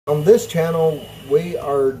On this channel, we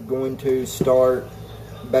are going to start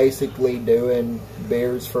basically doing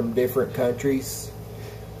beers from different countries,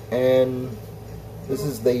 and this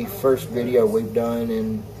is the first video we've done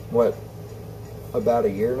in, what, about a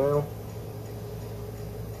year now?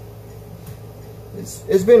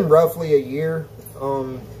 It's been roughly a year,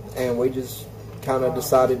 and we just kind of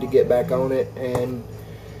decided to get back on it, and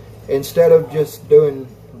instead of just doing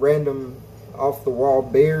random off-the-wall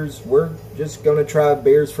beers, we're just going to try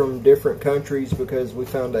beers from different countries because we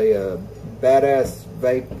found a badass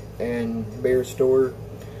vape and beer store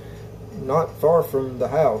not far from the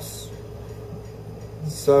house.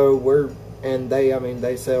 So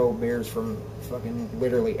they sell beers from fucking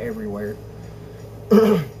literally everywhere.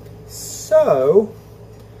 So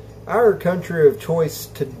our country of choice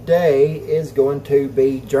today is going to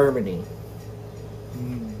be Germany.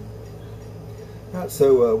 Alright,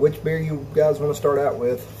 so which beer you guys want to start out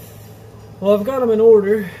with? Well, I've got them in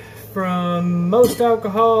order from most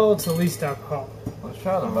alcohol to least alcohol. Let's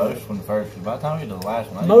try the most one first, because by the time we get to the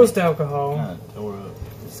last one, most alcohol. Kind of tore up.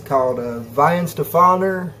 It's called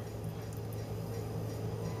Weihenstephaner.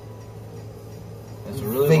 That's a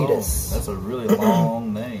really Vitus. long. That's a really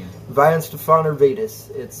long name. Weihenstephaner Vitus.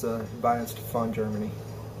 It's Weihenstephan, Germany.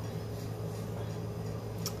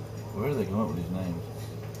 Where are they going with these names?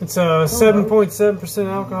 It's 7.7%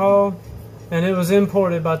 alcohol, and it was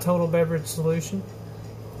imported by Total Beverage Solution.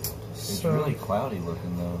 It's really cloudy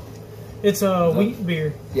looking though. It's a wheat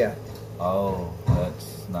beer. Yeah. Oh,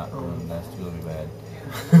 that's not good. That's going to be bad.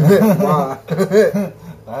 Why?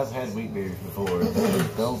 I've had wheat beers before. They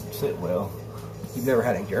don't sit well. You've never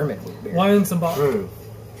had a German wheat beer. Weihenstephaner. True.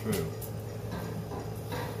 True.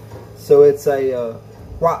 So it's a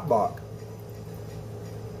white bock.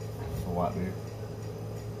 A white beer.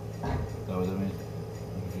 Is that what that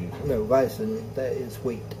means? No, Weissen, that is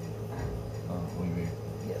wheat. Oh, wheat beer.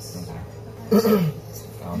 Yes. Okay.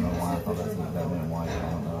 I don't know why I thought that meant white.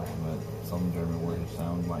 I don't know, but some German words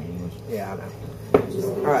sound like English. Yeah, I know.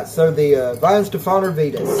 Alright, so the Weihenstephaner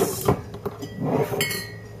Vitus.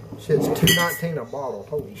 Shit's $2.19 a bottle.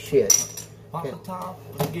 Holy shit. Pop the top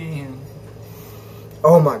again.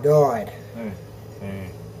 Oh my god. There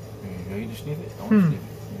you go. You just sniff it? I want to sniff it.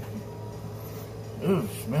 Ooh,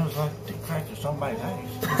 smells like the crack of somebody's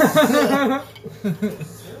ass.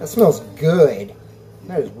 That smells good.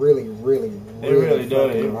 That is really, really, really It really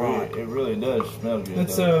does. hot. It really does smell good.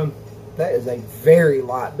 It's that is a very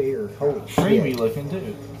light beer. Holy creamy shit. looking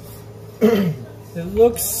too. it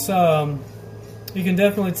looks. You can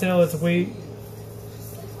definitely tell it's wheat.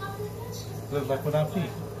 Looks like what I see.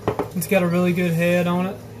 It's got a really good head on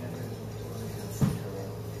it.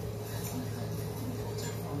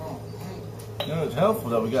 You know, it's helpful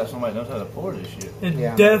that we got somebody that knows how to pour this shit. It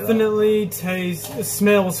Yeah, definitely it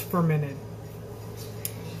smells fermented.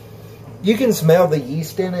 You can smell the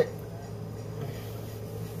yeast in it.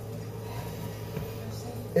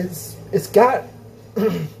 It's got,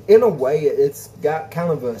 in a way, it's got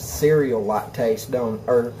kind of a cereal-like taste,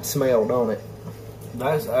 or smell, don't it?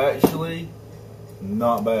 That's actually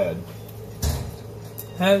not bad.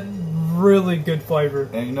 Had really good flavor.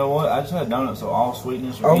 And you know what? I just had donuts, so all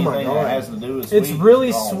sweetness or Oh my anything God. that has to do with sweet. It's really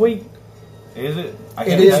is gone. sweet. Is it?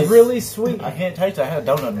 It is. It's really sweet. I can't taste it. I had a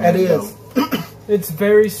donut. a It minute ago. is. It's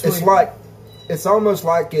very sweet. It's almost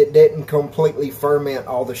like it didn't completely ferment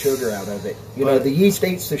all the sugar out of it. You know, the yeast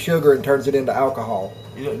eats the sugar and turns it into alcohol.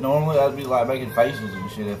 You know, normally I'd be like making faces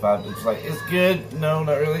and shit if it's like, it's good. No,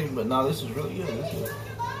 not really. But no, this is really good. This is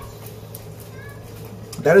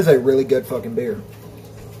That is a really good fucking beer.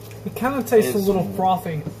 It kind of tastes a little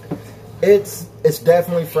frothy. It's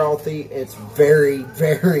definitely frothy. It's very,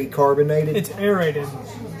 very carbonated. It's aerated.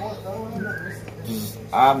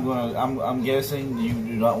 I'm guessing you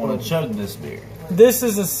do not want to chug this beer. This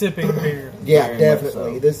is a sipping beer. Yeah, Very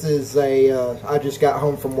definitely. much so. This is I just got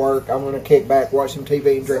home from work. I'm going to kick back, watch some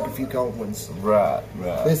TV, and drink a few cold ones. Right.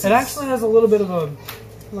 This It actually has a little bit of a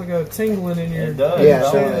tingling in your... It does. Yeah,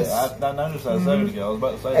 don't it it? does. I noticed that a second ago. I was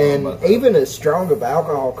about to say something And about that. even as strong of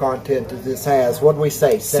alcohol content as this has, what did we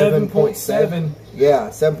say? 7.7? Yeah,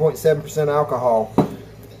 7.7% alcohol.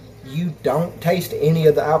 You don't taste any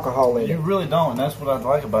of the alcohol in You it. really don't, and that's what I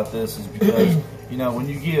like about this is because, you know, when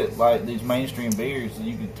you get like these mainstream beers,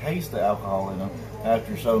 you can taste the alcohol in them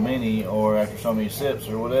after so many sips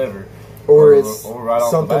or whatever. Or it's right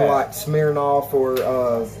off the something bat. like Smirnoff or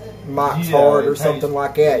Mike's Yeah, Hard or it something tastes-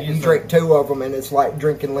 like that. You it's drink two of them and it's like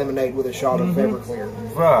drinking lemonade with a shot of Everclear.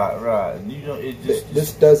 Right. You don't. It just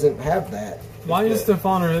This doesn't have that.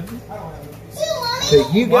 Weihenstephaner. To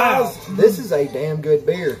you Wow. guys, this is a damn good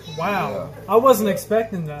beer. Wow. I wasn't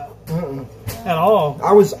expecting that at all.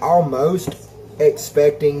 I was almost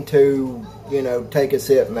expecting to, you know, take a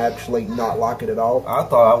sip and actually not like it at all. I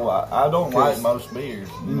thought I don't like most beers.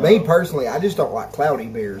 Me personally, I just don't like cloudy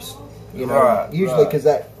beers. You know, Right, usually right. because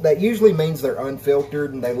that usually means they're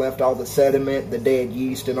unfiltered and they left all the sediment, the dead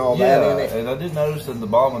yeast, and all Yeah, that in it. and I did notice that the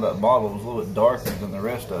bottom of that bottle was a little bit darker than the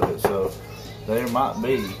rest of it, so there might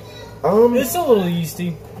be. It's a little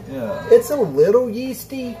yeasty. Yeah. It's a little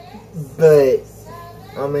yeasty, but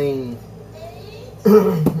I mean,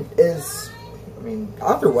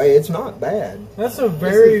 either way, it's not bad. That's a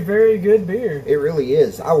very, very good beer. It really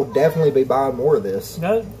is. I will definitely be buying more of this.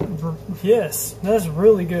 Yes, that's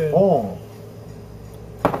really good. Oh,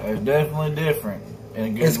 It's definitely different. In a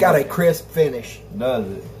good it's got way. a crisp finish. Does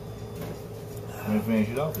it? Let me finish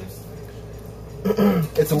it off.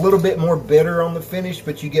 It's a little bit more bitter on the finish,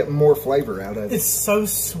 but you get more flavor out of it. It's so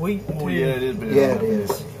sweet, too. Oh, yeah, it is bitter. Yeah, it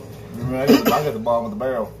is. I got the bottom of the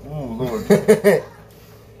barrel. Oh, Lord.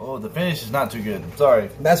 Oh, the finish is not too good. Sorry.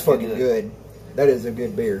 That's fucking good. That is a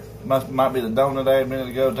good beer. Might be the donut I had a minute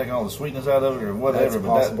ago, taking all the sweetness out of it or whatever. That's but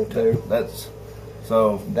possible, too. That's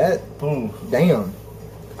so. That, Ooh. damn.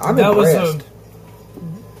 I'm That was impressed.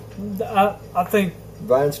 I think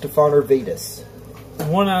Vine Stefaner Vitas.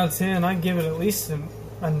 1 out of 10, I'd give it at least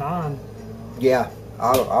a 9. Yeah,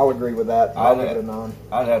 I'll agree with that. I'll give it a 9.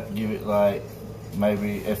 I'd have to give it like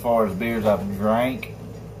maybe as far as beers I've drank,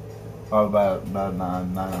 probably about a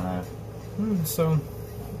 9.5. So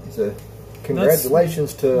So,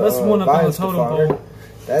 congratulations to that's one up on Vine the totem Stefaner. pole.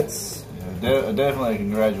 That's Definitely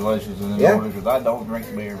congratulations in Yeah. order because I don't drink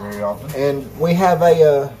beer very often. and we have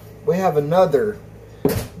another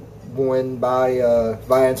one by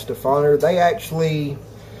Vine Stefaner. They actually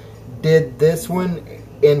did this one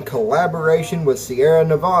in collaboration with Sierra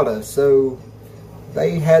Nevada, so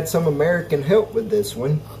they had some American help with this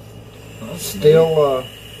one. Still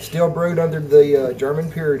brewed under the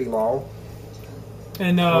German purity law.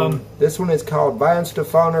 And This one is called Vine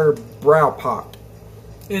Stefaner Braupacht.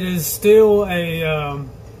 it is still a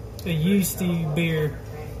yeasty beer.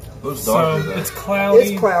 Looks So darker though. it's cloudy.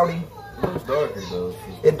 It's cloudy. It looks darker though.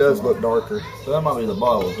 It does look darker. So that might be the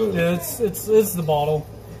bottle too. Yeah, it's the bottle.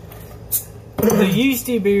 The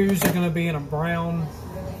yeasty beers are going to be in a brown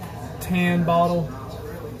tan bottle.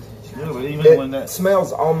 Yeah, but even when It that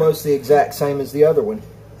smells almost the exact same as the other one.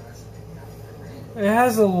 It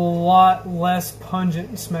has a lot less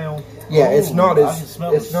pungent smell. Yeah, it's Oh, not I can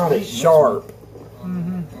smell as the sweetness. sharp.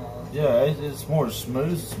 yeah, it's more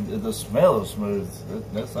smooth. The smell is smooth.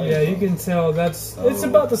 That's Yeah, you can tell it's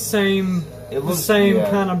about the same It looks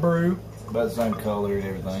kind of brew. about the same color and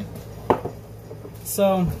everything.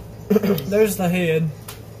 So there's the head.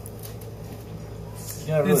 It's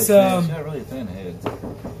got really It's, thin. It's got a really thin head.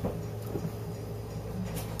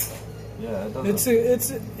 Yeah, it does.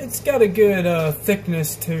 It's got a good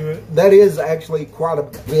thickness to it. That is actually quite a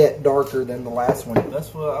bit darker than the last one.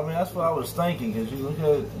 That's what I mean. That's what I was thinking because you look at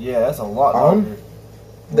it. Yeah, that's a lot Um, darker.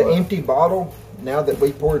 The What? empty bottle, now that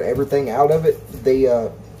we poured everything out of it,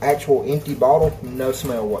 the actual empty bottle, no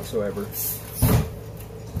smell whatsoever.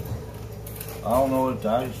 I don't know if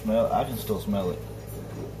I can smell. I can still smell it.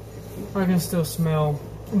 I can still smell,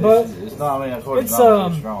 but It's not. I mean, of course, it's, it's not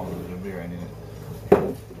very strong. There's a beer ain't in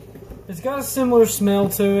it. it's got a similar smell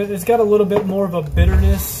to it. It's got a little bit more of a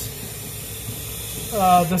bitterness.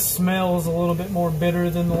 The smell is a little bit more bitter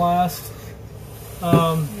than the last. You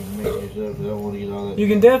can mix yourself. I don't want to get all that. You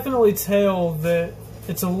can definitely tell that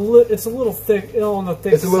it's a little thick on the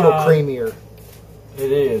thick It's a little side. creamier. It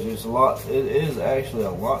is. It's a lot. It is actually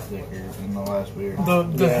a lot thicker than the last beer. The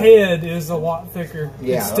Yeah. head is a lot thicker.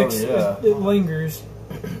 Yeah. It sticks. Oh, yeah. It lingers.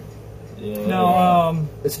 Yeah. No,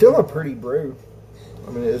 It's still a pretty brew.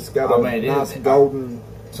 I mean, it's got a it nice is. golden.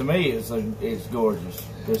 To me, it's gorgeous.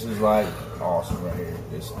 This is like awesome right here.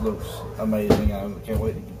 This looks amazing. I can't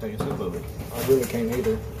wait to take a sip of it. I really can't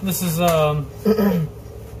either. this is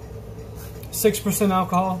 6%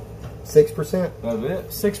 alcohol. 6%. That's it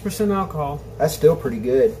 6% alcohol. That's still pretty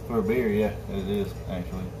good. for a beer. Yeah, it is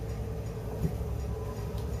actually.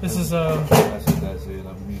 This is That's it.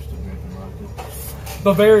 I'm used to drinking like this.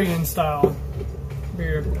 Bavarian style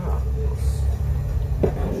beer.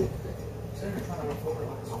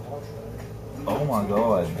 Oh my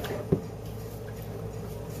god.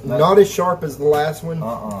 Not as sharp as the last one.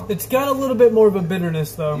 It's got a little bit more of a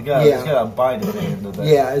bitterness though. It's Yeah. got a bite at the end of that.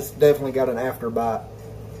 Yeah, it's definitely got an after bite.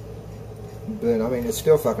 But I mean, it's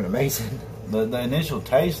still fucking amazing. The initial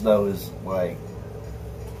taste though is like,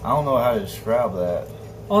 I don't know how to describe that.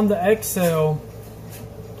 On the XL,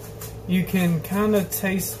 you can kind of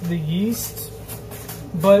taste the yeast,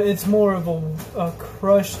 but it's more of a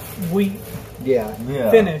crushed wheat Yeah. Yeah.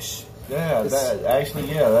 finish. Yeah,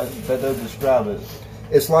 that does describe it.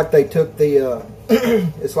 It's like they took the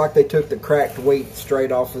it's like they took the cracked wheat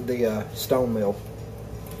straight off of the stone mill.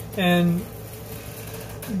 And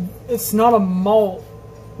it's not a malt.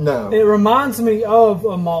 No. It reminds me of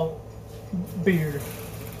a malt beer.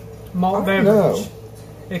 Malt beverage. No.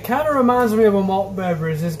 It kind of reminds me of a malt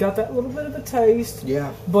beverage. It's got that little bit of a taste.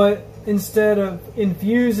 Yeah. But instead of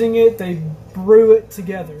infusing it, they brew it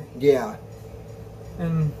together. Yeah.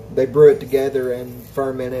 And they brew it together and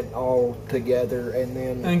ferment it all together, and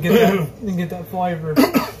then get that flavor.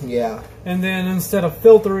 Yeah. And then instead of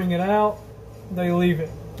filtering it out, they leave it.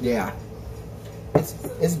 Yeah.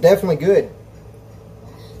 It's definitely good.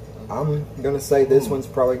 I'm gonna say this one's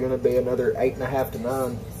probably gonna be another 8.5 to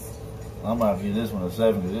 9. I'm gonna give this one a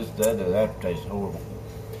 7 because that tastes horrible.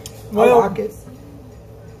 Well, I like it.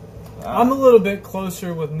 I'm a little bit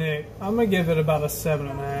closer with Nick. I'm gonna give it about a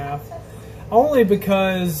 7.5, only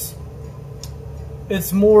because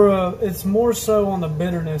it's more so on the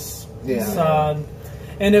bitterness side.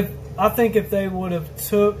 And I think if they would have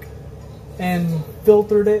took and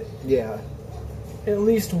filtered it, at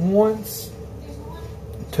least once,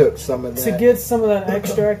 took some of that to get some of that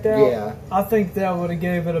extract out. Yeah. I think that would have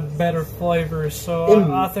gave it a better flavor.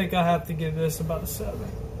 So I think I have to give this about a 7.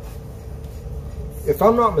 If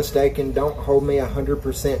I'm not mistaken, don't hold me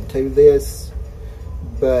 100% to this,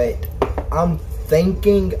 but I'm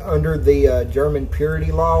thinking under the German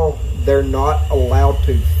purity law, they're not allowed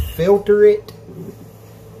to filter it.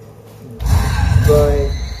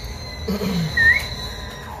 But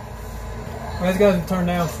these guys can turn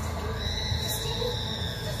down.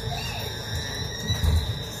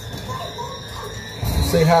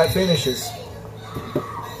 See how it finishes.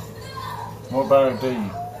 More better to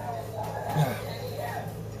you.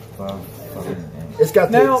 It's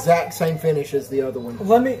got the exact same finish as the other one.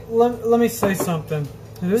 Let me say something.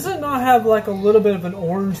 Does it not have like a little bit of an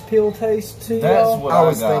orange peel taste to That's y'all? what I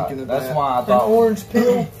was got. thinking of That's that. why I thought An orange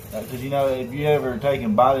peel. Because if you ever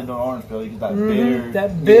taken bite into an orange peel, you get that bitter,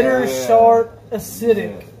 that bitter, sharp,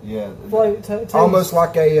 acidic. Taste. Almost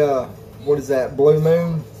like a what is that? Blue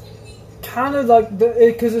Moon. Kind of like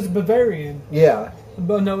because it's Bavarian. Yeah.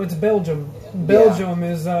 But no, it's Belgium. Belgium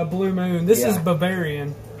is Blue Moon. This is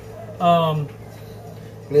Bavarian. And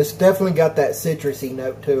it's definitely got that citrusy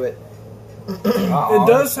note to it. It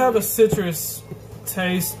does have a citrus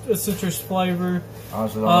taste, a citrus flavor.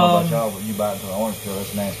 Honestly, I don't know about y'all, but you bite into an orange peel,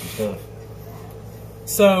 that's nasty stuff.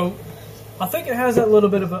 So, I think it has that little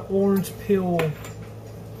bit of an orange peel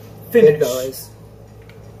finish. It does.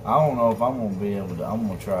 I don't know if I'm going to be able to. I'm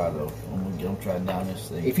going to try, though. I'm going to try down this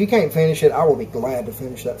thing. If you can't finish it, I will be glad to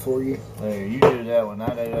finish that for you. There, you do that one. I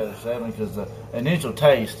do that a 7 because the initial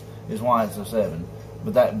taste is why it's a 7.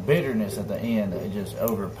 But that bitterness at the end, it just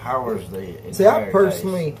overpowers the entire See, I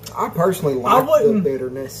personally like the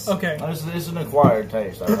bitterness. Okay. It's an acquired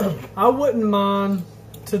taste. I wouldn't mind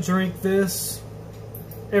to drink this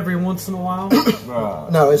every once in a while. Right.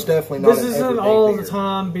 No, it's definitely not. This isn't all the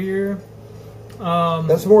time beer.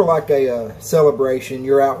 That's more like a celebration.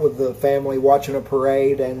 You're out with the family watching a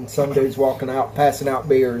parade, and some dude's walking out passing out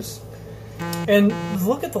beers. And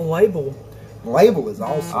look at the label. The label is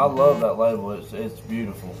awesome. I love that label. It's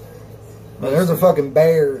beautiful. There's a fucking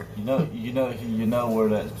bear. You know where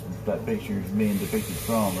that picture is being depicted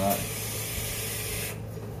from, right?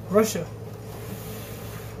 Russia.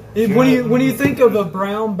 When you think of a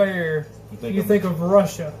brown bear, you think of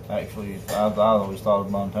Russia. Actually, I always thought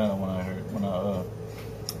of Montana when I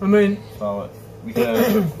saw it,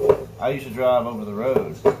 because I used to drive over the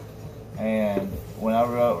road, and when I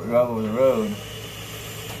drove over the road,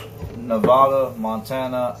 Nevada,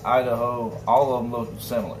 Montana, Idaho, all of them look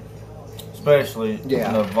similar, especially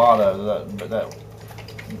Nevada.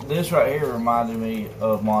 This right here reminded me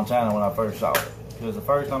of Montana when I first saw it. Because the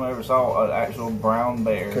first time I ever saw an actual brown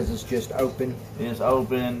bear, because it's just open. It's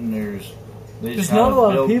open. There's not a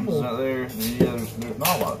lot of people out there. Yeah, there's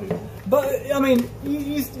not a lot of people. But I mean,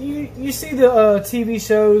 you see the TV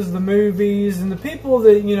shows, the movies, and the people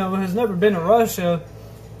that has never been to Russia.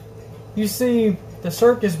 You see the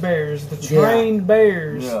circus bears, the trained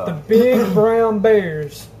bears, the big brown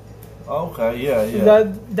bears. Okay, yeah.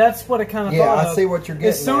 That's what I kind of thought of. Yeah, I see what you're getting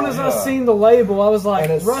As soon at. as I seen the label, I was like,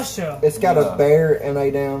 Russia. It's got a bear and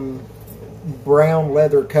a damn brown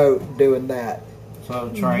leather coat doing that. So,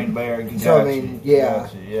 trained bear. So, I mean, yeah.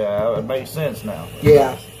 Yeah, it makes sense now.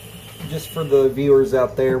 Yeah. Just for the viewers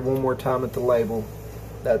out there, one more time at the label.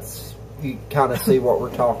 You kind of see what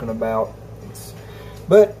we're talking about.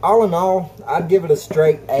 But all in all, I'd give it a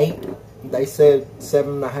straight 8. They said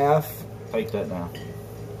 7.5. Take that now.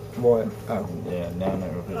 What? Oh. Yeah, down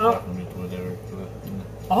there.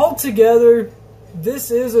 altogether, this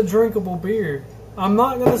is a drinkable beer. I'm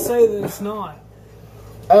not going to say that it's not.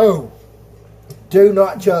 Oh, do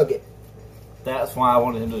not chug it. That's why I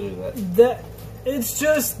wanted him to do that. It's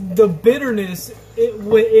just the bitterness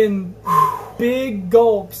in big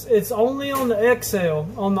gulps. It's only on the exhale,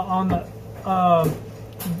 on the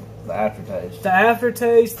aftertaste. The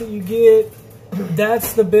aftertaste that you get,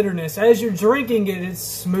 that's the bitterness. As you're drinking it, it's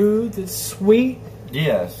smooth, it's sweet.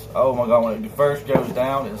 Yes. Oh my God, when it first goes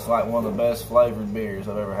down, it's like one of the best flavored beers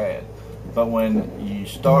I've ever had. But when you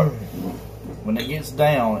start, when it gets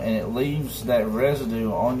down and it leaves that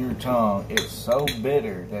residue on your tongue, it's so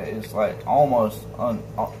bitter that it's like almost,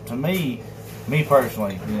 to me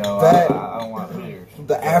personally, you know, I don't like bitters.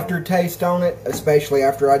 The aftertaste on it, especially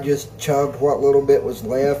after I just chugged what little bit was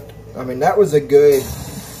left, I mean, that was a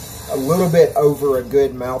little bit over a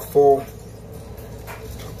good mouthful.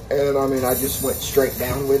 And I mean, I just went straight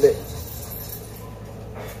down with it.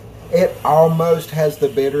 It almost has the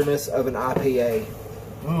bitterness of an IPA.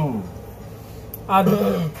 Ooh. I'm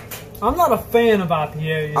not a fan of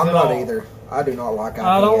IPAs. I'm not either. I do not like IPAs.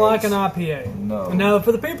 I don't like an IPA. No. Now,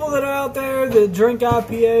 for the people that are out there that drink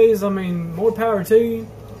IPAs, I mean, more power to you.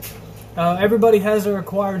 Everybody has their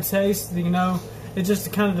acquired taste. You know, it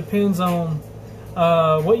just kind of depends on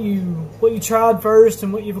what you tried first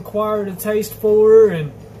and what you've acquired a taste for,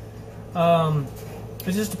 and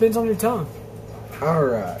it just depends on your tongue. All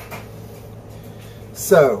right.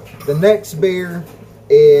 So the next beer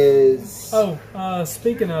is. Oh,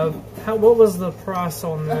 speaking of, what was the price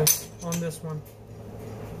on this one?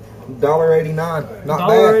 $1.89. Not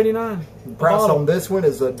 $1.89. bad. The price on this one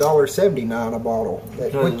is $1.79 a bottle,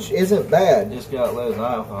 which isn't bad. It's got less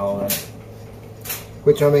alcohol in it.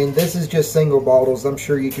 Which, I mean, this is just single bottles. I'm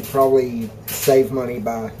sure you could probably save money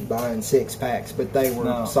by buying 6 packs, but they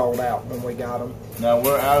were sold out when we got them. Now,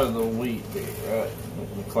 we're out of the wheat beer, right?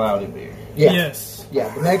 The cloudy beer. Yeah. Yes. Yeah,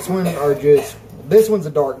 the next one are just... This one's a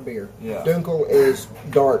dark beer. Yeah. Dunkel is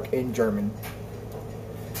dark in German.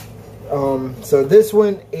 So this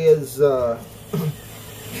one is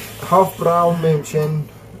Hofbrau München,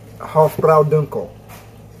 Hofbrau Dunkel.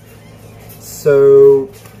 So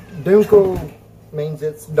Dunkel means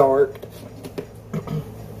it's dark.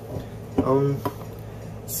 So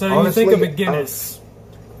you honestly, think of a Guinness.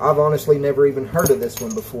 I've honestly never even heard of this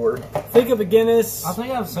one before. Think of a Guinness. I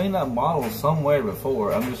think I've seen that bottle somewhere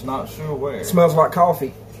before. I'm just not sure where. It smells like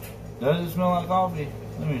coffee. Does it smell like coffee?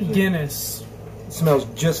 Let me see. Guinness. It smells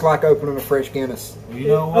just like opening a fresh Guinness. You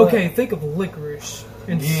know what? Okay, think of licorice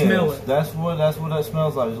and smell it. That's what that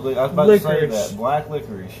smells like. I was about to say that. Black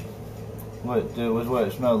licorice. Was what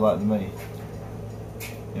it smells like to me.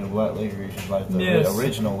 You know, black licorice is like the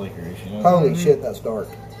original licorice. You know? Holy shit, that's dark.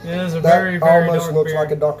 Yeah, it's a very, very almost dark looks beer. like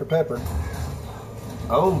a Dr. Pepper.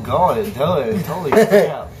 Oh God, it does. Holy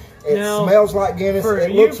crap! It now, smells like Guinness. For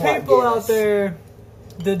it you looks like people Guinness. out there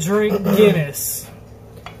that drink Guinness,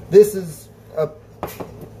 this is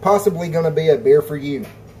possibly going to be a beer for you.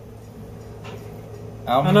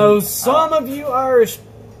 I know some of you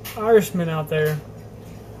Irishmen out there.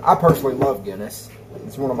 I personally love Guinness.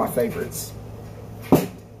 It's one of my favorites.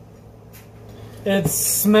 It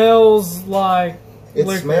smells like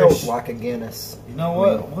licorice. Smells like a Guinness. You know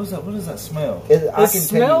what? What does that smell? It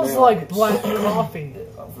smells like black coffee.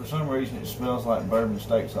 For some reason, it smells like bourbon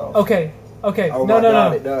steak sauce. Okay. Oh no, my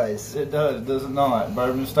God, no. it does. It does. Does it not?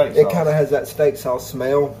 Bourbon steak sauce. It kind of has that steak sauce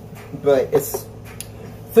smell, but it's...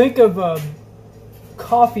 Think of a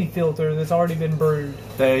coffee filter that's already been brewed.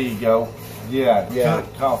 There you go. Yeah.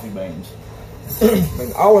 Cooked coffee beans.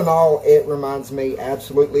 And all in all, it reminds me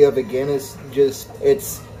absolutely of a Guinness. Just,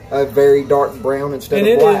 it's a very dark brown instead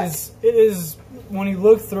of black. It is, when you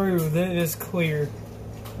look through, that it is clear.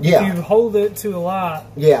 Yeah. If you hold it to a light.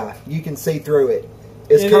 Yeah, you can see through it.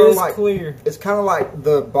 It's It kind of is like clear. It's kind of like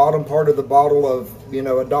the bottom part of the bottle of, you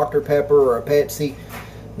know, a Dr. Pepper or a Pepsi.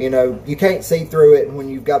 You know, you can't see through it when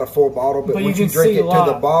you've got a full bottle, but once you drink it to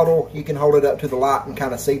the bottle, you can hold it up to the light and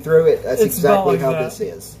kind of see through it. That's exactly how this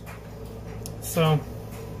is. So,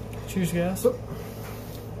 cheers, guys.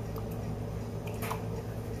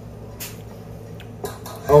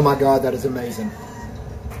 Oh my God, that is amazing.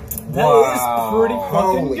 That is pretty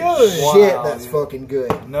fucking Holy good. shit, that's fucking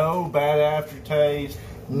good. No bad aftertaste.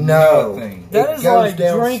 No. Nothing. That is like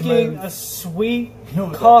drinking a sweet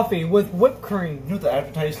coffee with whipped cream. You know what the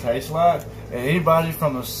aftertaste tastes like? And anybody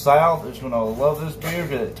from the South is going to love this beer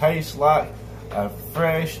because it tastes like a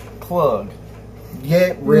fresh plug.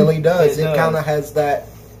 Yeah, it really does. It does. kind of has that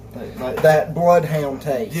bloodhound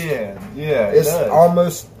taste. Yeah, It's it does.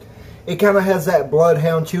 almost. It kind of has that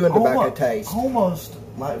bloodhound chewing tobacco taste. Almost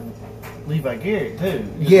like Levi Garrett too.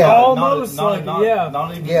 Yeah. Almost like yeah.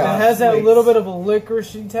 Not even Yeah. It has that little bit of a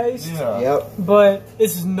licoricey taste. Yeah. Yep. But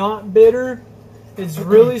it's not bitter. It's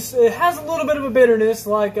really. It has a little bit of a bitterness,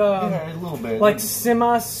 like Yeah, a little bit. like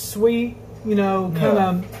semi-sweet, kind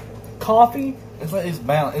of coffee.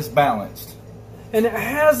 It's balanced. And it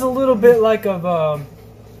has a little bit like of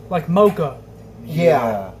like mocha.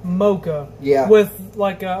 Yeah. Mocha. Yeah. With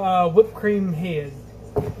like a whipped cream head.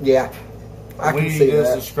 Yeah. I can We see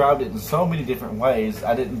just that. described it in so many different ways.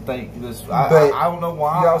 I didn't think this. But I don't know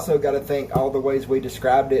why. You also got to think all the ways we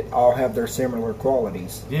described it all have their similar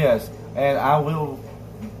qualities. Yes, and I will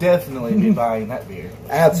definitely be buying that beer.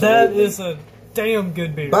 Absolutely. That is a damn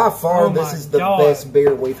good beer. By far, Oh this my is the God. best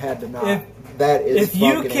beer we've had tonight. That is If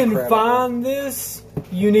you fucking can incredible. find this,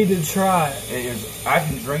 you need to try it. It is. I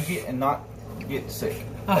can drink it and not get sick.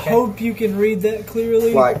 I hope you can read that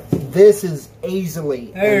clearly. Like, this is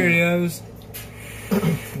easily... There it goes.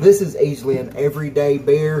 This is easily an everyday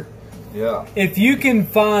beer. Yeah. If you can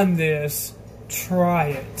find this, try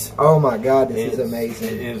it. Oh my God, this is amazing.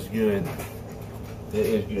 It is good. It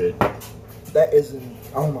is good. That isn't...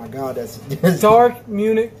 Oh my God, that's... Dark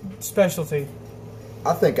Munich specialty.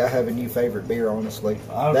 I think I have a new favorite beer, honestly.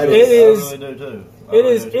 I That really, is- I really do too. It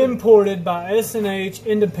is imported by S&H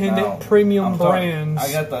Independent Now, Premium I'm sorry, Brands. I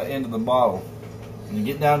got the end of the bottle. When you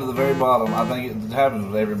get down to the very bottom, I think it happens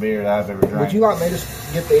with every beer that I've ever drank. Would you like me to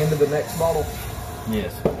get the end of the next bottle?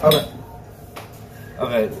 Yes. Okay.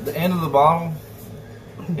 Okay, the end of the bottle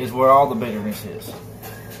is where all the bitterness is.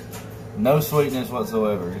 No sweetness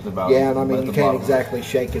whatsoever. It's about Yeah, and I mean, at you the can't bottom. exactly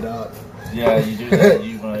shake it up. Yeah, you do that.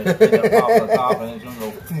 You want to get up off the top, and it's gonna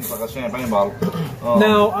go like a champagne bottle.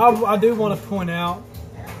 Now, I do want to point out,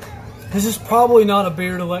 this is probably not a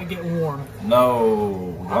beer to let get warm.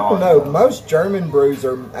 No, I don't know. Most German brews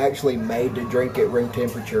are actually made to drink at room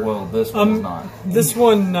temperature. Well, this one's not. This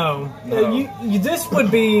one, no. No. This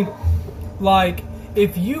would be like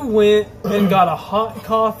if you went and got a hot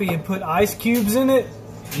coffee and put ice cubes in it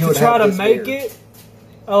You to would try have to this make beer. it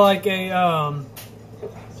like a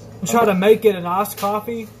try to make it an iced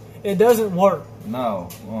coffee. It doesn't work No.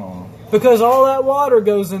 because all that water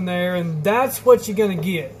goes in there, and that's what you're gonna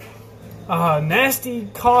get. Nasty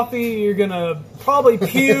coffee. You're gonna probably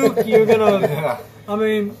puke. You're gonna. Yeah. I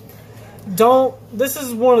mean, don't. This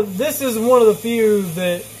is one of the few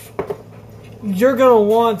that you're gonna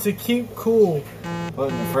want to keep cool. Put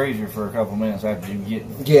in the freezer for a couple minutes after you get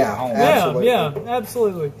Yeah, home. absolutely. Yeah,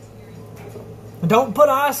 absolutely. Don't put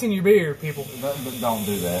ice in your beer, people. Don't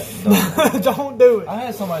do that. Don't. Don't do it. I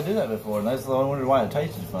had somebody do that before, and that's the only wonder why it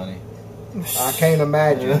tasted funny. I can't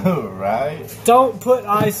imagine. Right? Don't put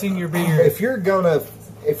ice in your beer. If you're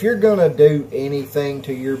gonna do anything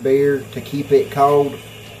to your beer to keep it cold,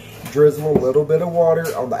 drizzle a little bit of water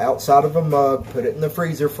on the outside of a mug, put it in the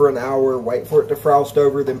freezer for an hour, wait for it to frost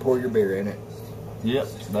over, then pour your beer in it. Yep,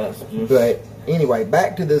 that's just. But anyway,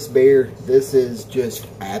 back to this beer. This is just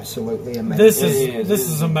absolutely amazing. This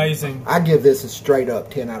is amazing. I give this a straight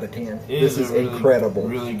up 10 out of 10. It This a is really, incredible.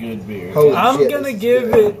 Really good beer. Holy I'm shit, gonna this is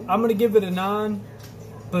give good. it a 9,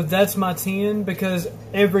 but that's my 10 because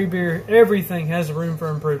everything has room for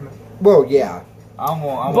improvement. Well, yeah.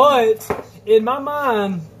 But in my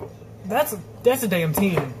mind, that's a damn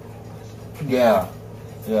 10. Yeah.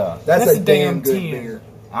 Yeah. That's That's a a damn damn good 10. beer.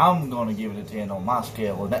 I'm going to give it a 10 on my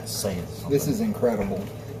scale, and that's saying something. This is incredible.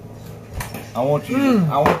 I want you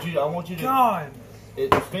to. God.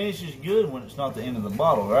 It finishes good when it's not the end of the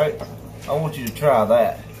bottle, right? I want you to try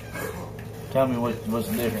that. Tell me what the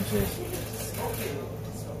difference is.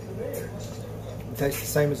 It tastes the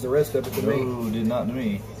same as the rest of it to me. No, did not to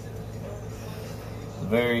me. The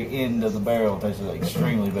very end of the barrel tasted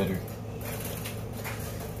extremely bitter.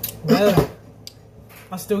 Yeah.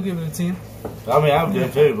 I still give it a 10. I mean, I would do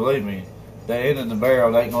it too, believe me. The end of the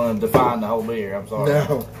barrel ain't going to define the whole beer. I'm sorry.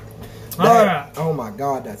 No. Alright. Oh my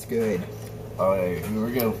God, that's good. Oh, yeah, here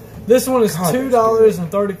we go. This one is God,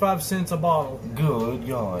 $2.35 a bottle. Good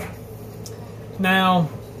God. Now,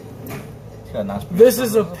 It's got a nice this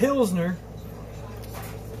is a Pilsner.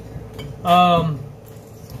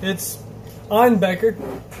 It's Einbecker.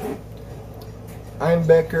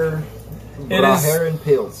 Einbecker, It is- Braher, and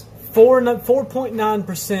Pils.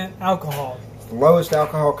 4.9% alcohol. Lowest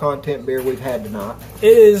alcohol content beer we've had tonight.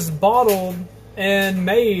 It is bottled and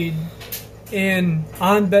made in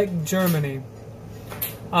Einbeck, Germany.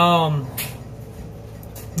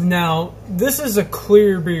 Now, this is a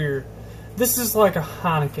clear beer. This is like a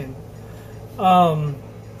Heineken.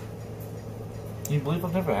 You believe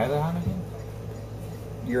I've never had a Heineken?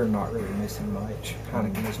 You're not really missing much.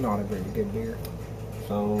 Heineken is not a very good beer.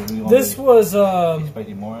 So we This was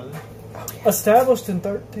expecting more of this? Oh, yeah. Established in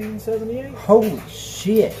 1378. Holy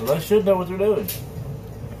shit. So they should know what they're doing.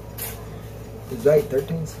 Is that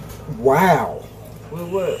 13? Wow. Well,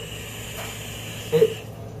 what?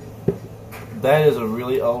 That is a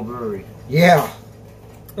really old brewery. Yeah.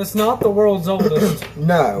 It's not the world's oldest.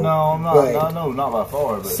 No. No, but, not by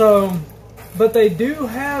far. But. So, but they do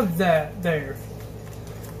have that there.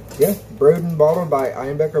 Yeah. Brewed and bottled by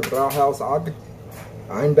Einbecker Brauhaus AG.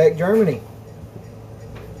 Einbeck, Germany.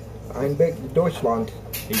 Einbeck, Deutschland.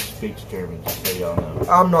 He speaks German, just so y'all know.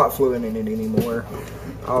 I'm not fluent in it anymore.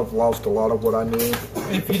 I've lost a lot of what I knew.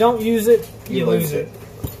 If you don't use it, you lose it.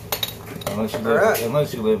 Unless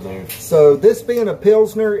you live there. So this being a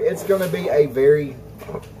Pilsner, it's going to be a very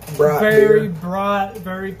bright Very beer. bright,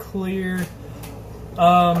 very clear.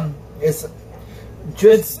 It's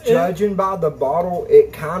just judging by the bottle,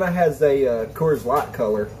 it kind of has a Coors Light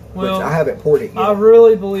color, which I haven't poured it yet. I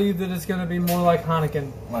really believe that it's going to be more like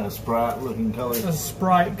Heineken. Like a Sprite looking color. A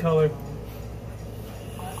Sprite color.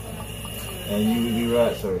 And you would be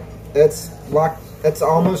right, sir. It's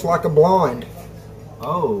almost like a blonde.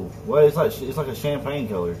 Oh, well, it's like a champagne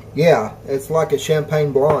color. Yeah, it's like a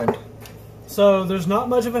champagne blonde. So there's not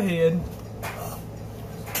much of a head.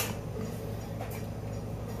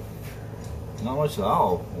 Not much at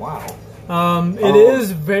all. Wow. It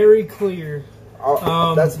is very clear.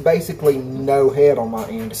 That's basically no head on my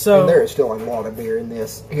end. So and there is still a lot of beer in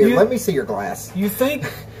this. Here, let me see your glass. You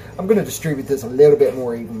think? I'm going to distribute this a little bit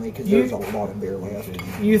more evenly because there's a lot of beer left.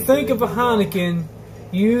 You think of a Heineken,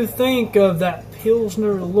 you think of that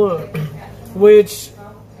Pilsner look, which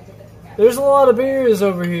there's a lot of beers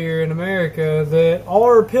over here in America that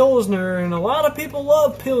are Pilsner, and a lot of people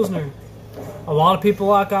love Pilsner. A lot of people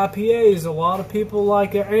like IPAs, a lot of people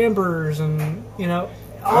like ambers, and you know,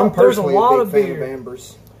 I'm personally a big fan of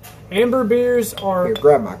ambers. Amber beers are. Here,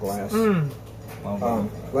 grab my glass.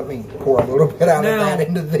 Let me pour a little bit out of that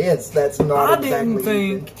into this. That's not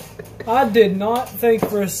exactly. I did not think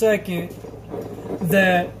for a second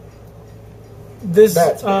that this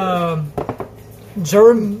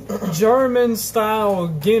German style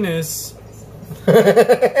Guinness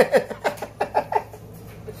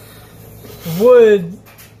would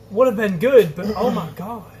have been good, but oh my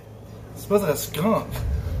god, it smells like a skunk.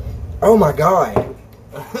 Oh my god.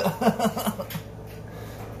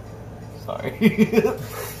 Sorry.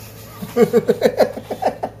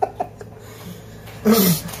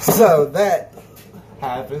 So that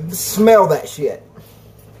happens. Smell that shit.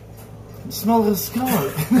 Smell the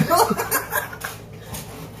skunk.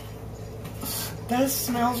 That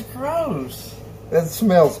smells gross. That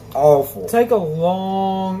smells awful. Take a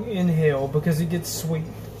long inhale because it gets sweet.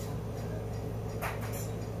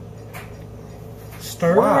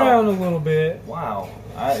 Stir it around a little bit. Wow.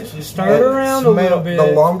 Stir it around a little bit.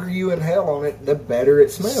 The longer you inhale on it, the better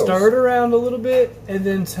it smells. Stir it around a little bit and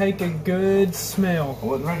then take a good smell. I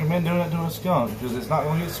wouldn't recommend doing that to a skunk because it's not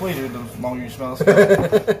going to get sweeter the longer you smell a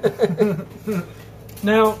skunk.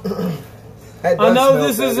 Now, I know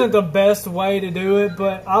this isn't the best way to do it,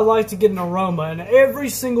 but I like to get an aroma, and every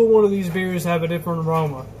single one of these beers have a different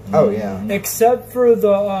aroma. Oh yeah, except for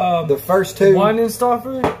the first two,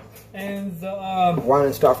 Weihenstephaner and the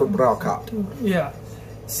Weihenstephaner Braukat. Yeah,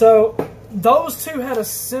 so those two had a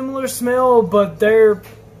similar smell, but they're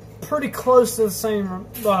pretty close to the same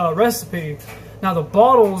recipe. Now the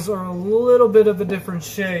bottles are a little bit of a different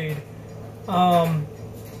shade.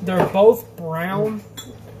 They're both brown.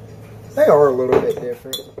 They are a little bit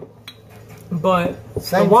different. But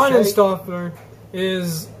the Weihenstephaner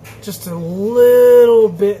is just a little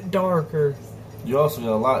bit darker. You also got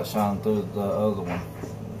a light shine through the other one.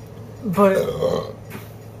 But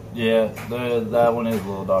yeah, that one is a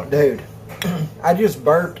little darker. Dude, I just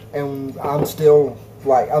burped and I'm still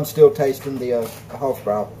tasting the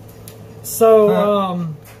Hofbrau.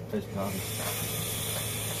 So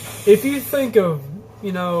if you think of,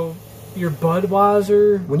 you know, your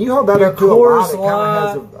Budweiser, when you hold that up to a light, it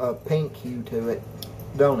kind of has a pink hue to it,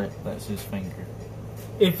 don't it? That's his finger.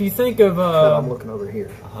 If you think of no, I'm looking over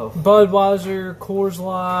here. Budweiser, Coors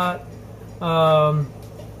Light,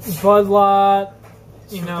 Bud Light,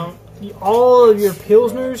 you know, all of your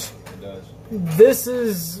Pilsners,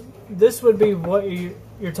 this would be what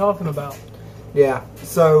you're talking about. Yeah.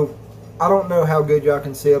 So I don't know how good y'all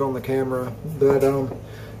can see it on the camera, but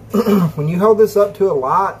when you hold this up to a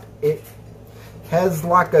light, it has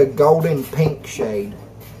like a golden pink shade.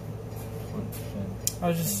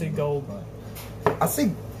 I just see gold. I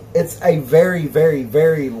see it's a very, very,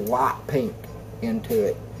 very light pink into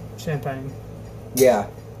it. Champagne. Yeah.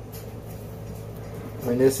 I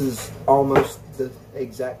mean, this is almost the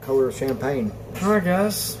exact color of champagne. All right,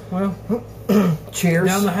 guys. Well, cheers.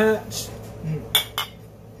 Down the hatch.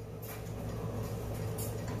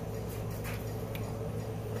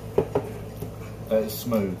 That is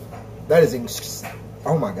smooth. That is,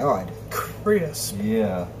 oh my God. Crisp.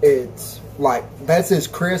 Yeah. It's like, that's as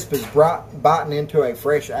crisp as biting into a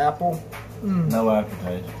fresh apple. No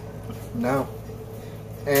aftertaste. No.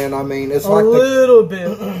 And I mean, it's a like little bit.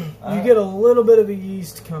 You get a little bit of a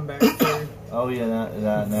yeast come back through. Oh yeah,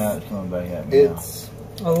 now it's coming back at me. It's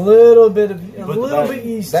a little bit of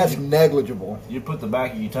yeast. That's negligible. You put the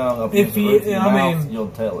back of your tongue up if in you, your mouth, you'll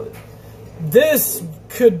tell it. This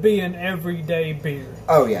could be an everyday beer.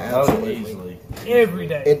 Oh yeah, absolutely. Easily. Every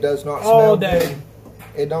day. It does not smell all day. Good.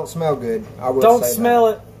 It don't smell good. I will don't say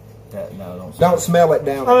smell that. it. No, don't smell it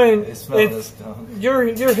down. I mean, it smells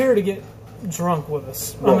you're here to get drunk with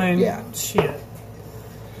us. Well, I mean, yeah. shit.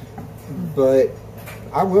 But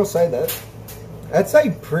I will say that's a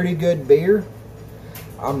pretty good beer.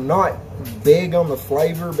 I'm not big on the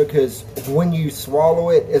flavor because when you swallow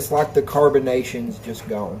it, it's like the carbonation's just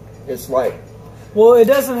gone. It's like, well, it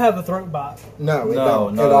doesn't have a throat bite. No, it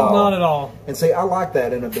don't at all. Not at all. And see, I like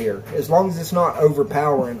that in a beer. As long as it's not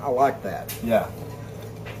overpowering, I like that. Yeah.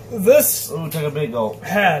 This. Ooh, take a big gulp.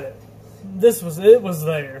 Had it. It was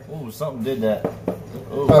there. Ooh, something did that.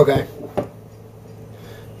 Ooh. Okay.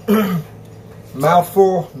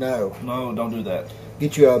 Mouthful? No. No, don't do that.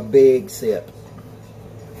 Get you a big sip.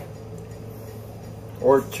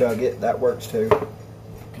 Or chug it. That works too.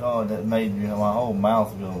 God, that made my whole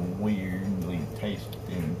mouth feel weirdly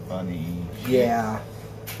tasting funny. Yeah.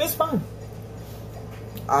 It's fine.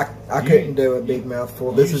 I couldn't do a big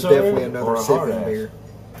mouthful. This is definitely another sipping beer.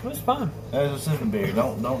 It's fine. That's a sipping beer.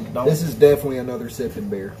 Don't. This is definitely another sipping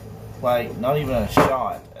beer. Like, not even a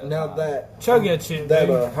shot. Now that chug that shit, that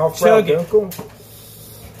Hofbrau Dunkel,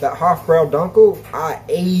 that Hofbrau Dunkel, I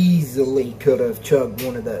easily could have chugged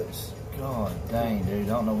one of those. God dang, dude! I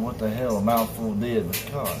don't know what the hell a mouthful did, but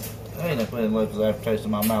God, I ain't putting left the aftertaste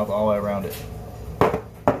in my mouth all the way around it.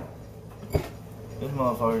 This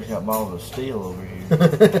motherfucker's got balls of steel over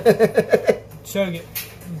here. Chug it.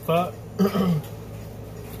 Fuck.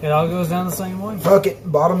 It all goes down the same way. Fuck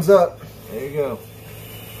it. Bottoms up. There you go.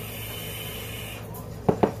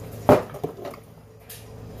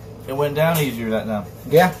 It went down easier that time.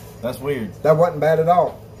 Yeah. That's weird. That wasn't bad at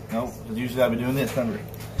all. Nope, because usually I'd be doing this, remember?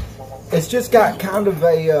 It's just got kind of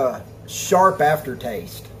a sharp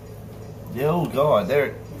aftertaste. Yeah, oh God,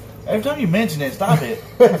 there. Every time you mention it, stop it.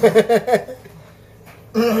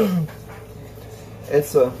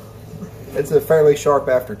 It's a fairly sharp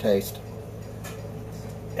aftertaste.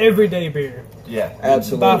 Everyday beer. Yeah,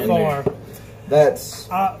 absolutely. By far. That's.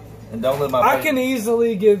 And don't let my. I can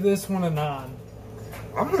easily give this one a 9.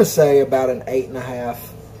 I'm gonna say about an 8.5.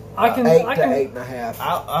 I can 8.5.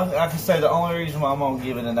 I can say the only reason why I'm gonna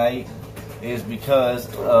give it an 8 is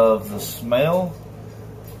because of the smell,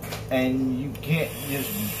 and you can't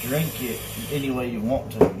just drink it any way you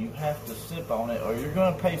want to. You have to sip on it, or you're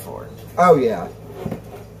gonna pay for it. Oh yeah.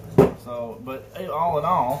 So, but all in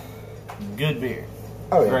all, good beer.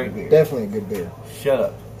 Oh yeah, great beer. Definitely a good beer. Shut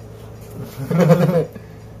up.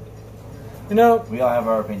 You know, we all have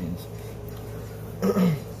our opinions.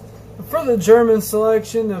 For the German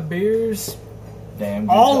selection of beers, damn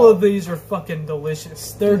good all job. of these are fucking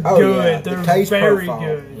delicious. They're good. Yeah. They're taste very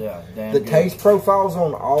profile. good. Yeah, damn the good. taste profiles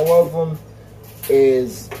on all of them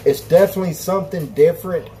it's definitely something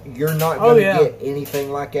different. You're not going to get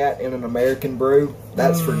anything like that in an American brew.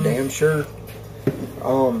 That's for damn sure.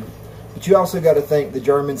 But you also got to think the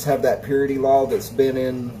Germans have that purity law that's been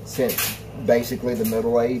in since basically the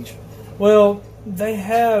Middle Age. Well, they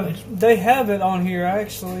have it on here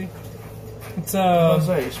actually. It's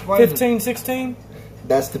 15, 16.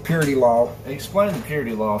 That's the purity law. Explain the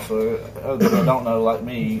purity law so others that don't know like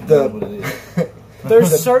me know what it is.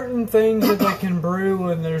 There's certain things that they can brew,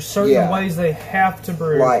 and there's certain ways they have to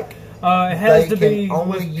brew. Like it has to be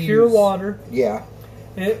with pure water. Yeah.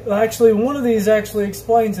 It actually, one of these actually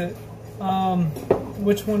explains it.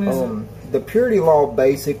 Which one is it? The purity law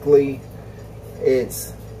basically,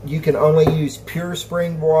 you can only use pure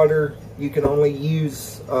spring water. You can only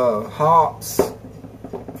use hops.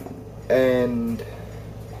 And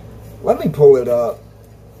let me pull it up.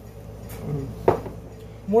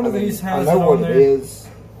 One of these has I know it what on there. it is,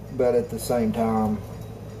 but at the same time,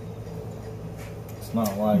 it's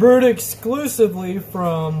not like brewed exclusively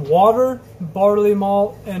from water, barley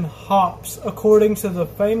malt, and hops, according to the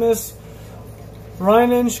famous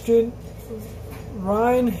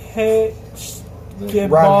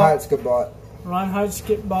Reinheitsgebot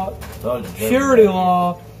purity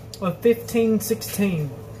law of 1516.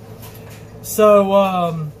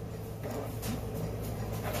 So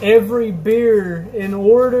every beer, in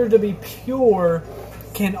order to be pure,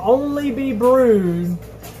 can only be brewed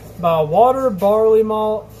by water, barley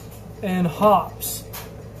malt, and hops,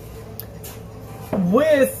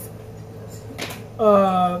 with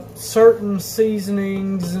certain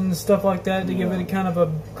seasonings and stuff like that to give it a kind of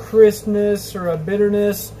a crispness or a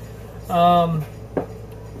bitterness,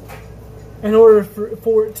 in order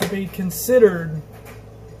for it to be considered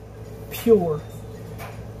pure.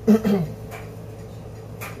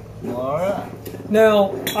 All right.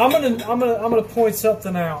 Now I'm gonna point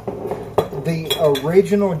something out. The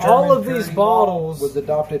original German all of these purity bottles was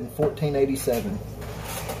adopted in 1487.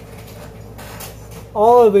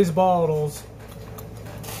 All of these bottles,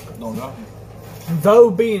 No, no. though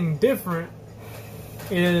being different,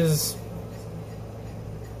 is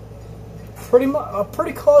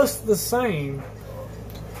pretty close to the same,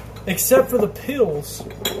 except for the pills.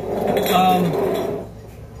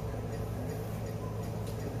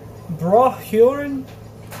 Brohuren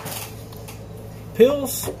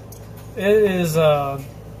pills. It is. I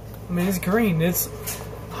mean, it's green. It's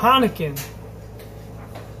Heineken.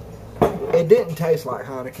 It didn't taste like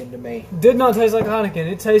Heineken to me. Did not taste like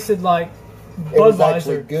Heineken. It tasted like It was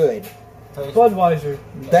actually Budweiser. good. Budweiser.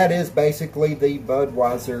 That is basically the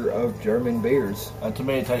Budweiser of German beers. To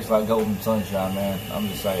me, it tastes like golden sunshine, man. I'm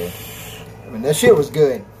just saying. I mean, that shit was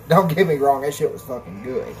good. Don't get me wrong, that shit was fucking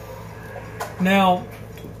good. Now,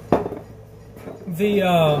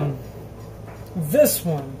 this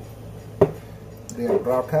one, The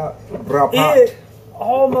Braupat. it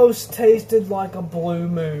almost tasted like a Blue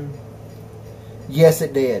Moon. Yes,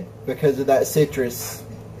 it did, because of that citrus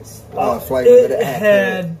flavor It that it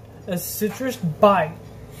had a citrus bite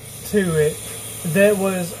to it that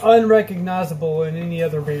was unrecognizable in any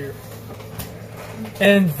other beer.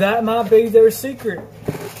 And that might be their secret.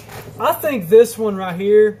 I think this one right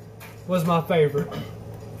here was my favorite.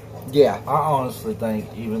 Yeah. I honestly think,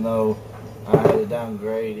 even though I had to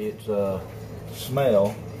downgrade its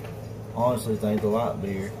smell, honestly think the light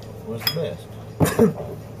beer was the best.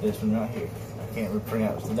 This one right here. I can't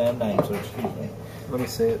pronounce the damn name, so excuse me. Let me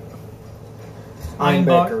see it.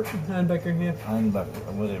 Einbecker. Einbecker. Einbecker, yeah.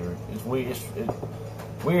 Einbecker, whatever. It's weird.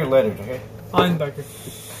 It's weird letters, okay? Einbecker.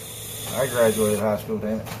 I graduated high school,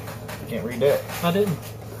 damn it. I can't read that. I didn't.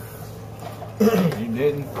 You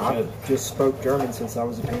didn't? I Good. just spoke German since I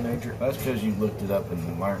was a teenager. That's because you looked it up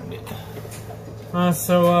and learned it.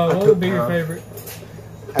 What would be your favorite?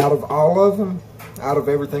 Out of all of them, out of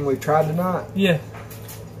everything we've tried tonight, Yeah.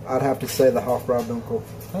 I'd have to say the Hofbrau-Dunkel.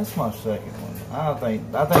 That's my second one. I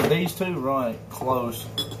think these two run a close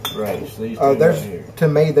race. These two There's right here. to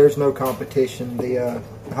me, there's no competition. The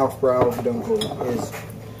Hofbrau-Dunkel is,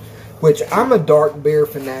 which I'm a dark beer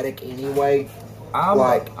fanatic anyway.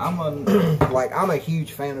 I'm a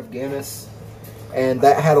huge fan of Guinness, and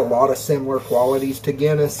that had a lot of similar qualities to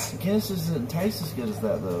Guinness. Guinness doesn't taste as good as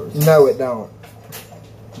that though. No, it don't.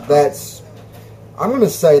 I'm gonna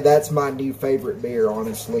say that's my new favorite beer.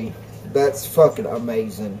 Honestly, that's fucking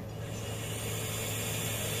amazing.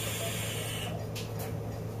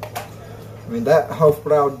 I mean, that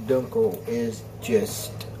Hofbrau-Dunkel is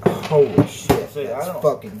just holy shit. See, that's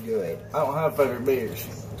fucking good. I don't have favorite beers.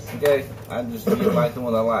 Okay, I just like the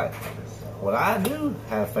one I like. What I do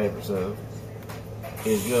have favorites of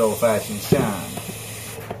is good old fashioned Shine.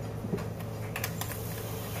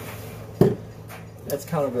 That's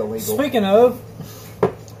kind of illegal. Speaking of,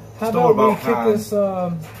 how about we Store-bought kick kind. this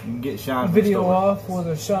You can get Shine from the video store. off with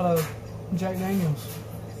a shot of Jack Daniels?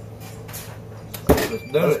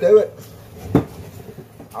 Let's do it.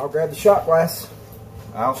 I'll grab the shot glass.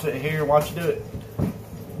 I'll sit here and watch you do it.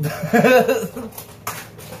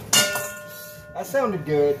 That sounded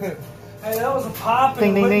good. Hey, that was a pop Ding,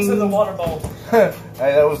 and ding, went into ding. the water bowl. Hey,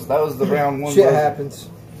 that was the round one. Shit buzzer. happens.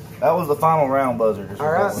 That was the final round buzzer.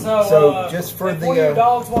 All right. So, So just for if one of your the,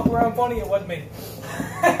 dogs walk around funny, it wasn't me.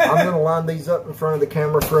 I'm gonna line these up in front of the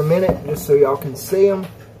camera for a minute, just so y'all can see them.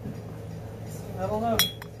 I don't know.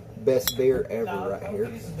 Best beer ever No, right here.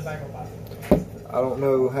 This is tobacco pipe. I don't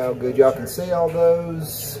know how good y'all can see all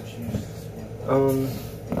those. Alright,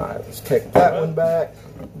 let's take that one back,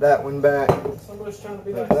 that one back, Somebody's trying to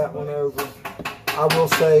be move like that one somebody. over. I will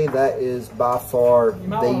say that is by far You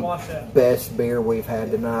might want to watch the that. best beer we've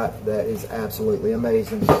had tonight. That is absolutely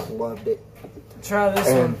amazing. Loved it. Try this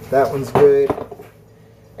And one. that one's good.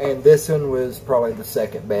 And this one was probably the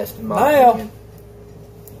second best in my Now, opinion.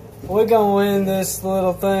 we're going to end this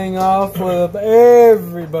little thing off with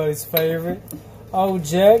everybody's favorite. Old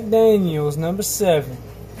Jack Daniels, number 7.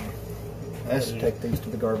 Let's take these to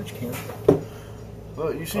the garbage can.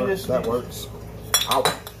 Look, you see this? That works. Ow.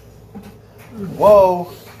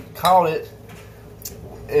 Whoa, caught it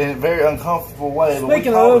in a very uncomfortable way.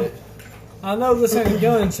 Speaking of, I know this ain't a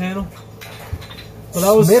gun channel, but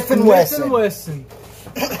I was Smith and Wesson.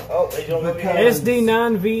 Oh,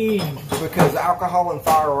 SD9VE. Because alcohol and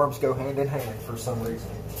firearms go hand in hand for some reason.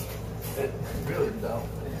 It really don't.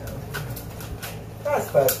 That's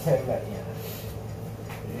supposed to take that in.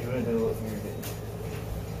 You really do look weird.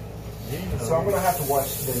 So I'm going to have to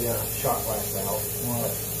wash the shot glass out.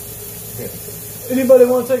 Anybody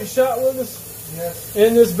want to take a shot with us? Yes.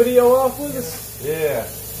 End this video off with us? Yeah.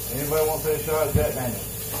 Anybody want to take a shot at Jack Daniels?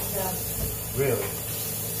 Yeah. Really?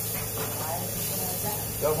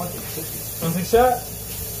 Y'all want to take Want to take a shot?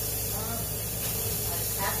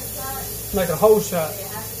 Like a whole shot.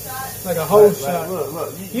 Like a whole shot.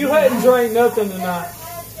 Look. You hadn't drank nothing tonight.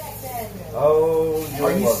 Oh,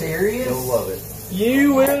 Are you serious? You'll love it.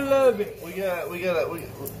 You will love it.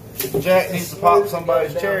 Jack needs to pop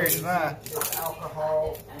somebody's cherry tonight. It's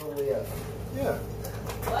alcohol. Yeah.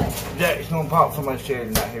 Jack's gonna pop somebody's cherry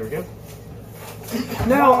tonight. Here we go.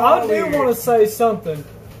 Now, I do want to say something.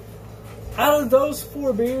 Out of those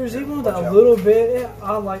 4 beers, even with a little bit,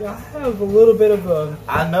 I have a little bit of a.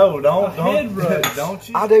 I know, head rush. don't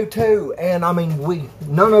you? I do too, and I mean,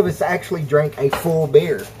 none of us actually drank a full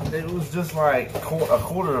beer. It was just like a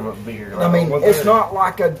quarter of a beer. I mean, it's not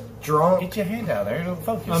like a drunk. Get your hand out there. Don't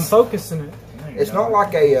focus. I'm focusing it. It's not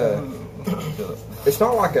like a. It's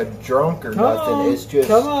not like a drunk or nothing. On, it's just.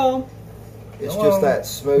 Come on. It's just that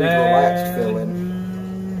smooth, relaxed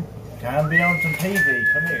feeling. Time to be on some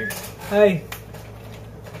TV. Come here. Hey.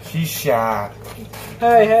 She's shy.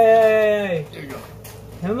 Hey. There you go.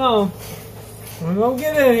 Come on. We're going to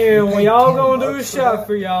get in here and we all going to do a shot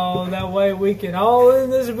for y'all. That way we can all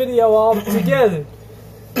end this video all together.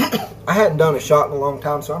 I hadn't done a shot in a long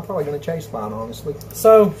time, so I'm probably going to chase mine, honestly.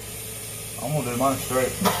 So. I'm going to do mine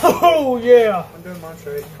straight. Oh, yeah. I'm doing mine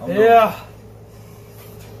straight. Yeah.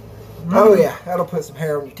 Oh, yeah. That'll put some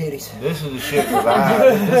hair on your titties. This is the shit that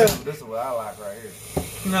I this is what I like right here.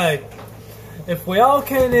 Hey, if we all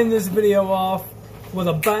can't end this video off with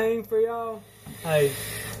a bang for y'all, hey,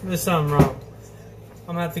 there's something wrong. I'm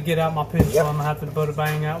going to have to get out my pencil. Yep. I'm going to have to put a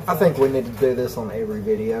bang out. I think we need to do this on every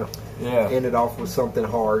video. Yeah. End it off with something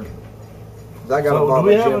hard. 'Cause I got So a bottle do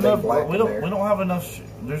we of have Jim Beam enough? Black We in there. don't have enough.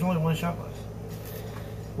 There's only one shot glass.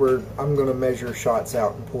 I'm going to measure shots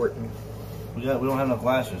out important. We don't have enough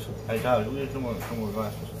glasses. Hey Tyler, go get two more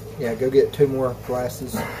glasses. Yeah, go get 2 more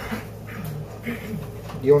glasses.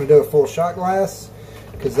 You want to do a full shot glass?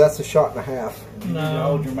 Because that's a shot and a half. You No,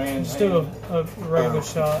 hold your man's just do hand. a regular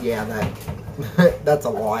shot. Yeah, that's a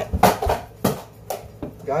lot.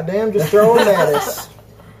 Goddamn, just throwing at us.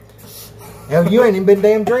 Hell, you ain't even been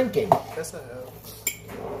damn drinking. That's not how.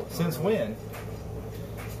 Since when?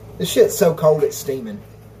 This shit's so cold it's steaming.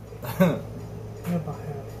 Yep, I have.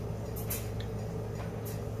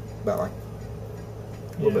 About like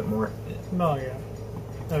a little bit more. Oh, yeah.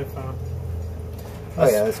 That'll be fine. Oh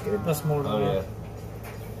yeah, that's good. That's more than enough.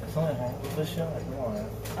 That's only half of this shot. Come on now.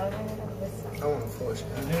 I want to flush it.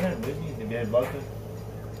 You doing that whiskey? If you had vodka?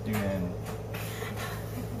 You can.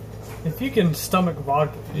 If you can stomach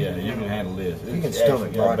vodka. Yeah, you can handle this. If you can It's stomach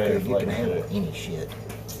actually got vodka, better you flavor can to handle it. any shit.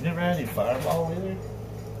 You never had any Fireball either?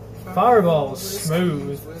 Fireball's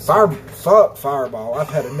smooth. Fuck Fireball. I've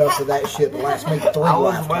had enough of that shit to last me 3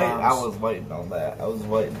 lifetimes. I was waiting on that. I was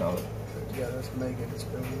waiting on it. Yeah, that's Megan. It's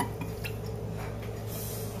brilliant.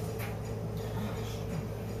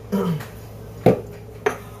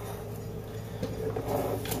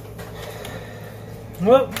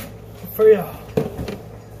 Well, for y'all.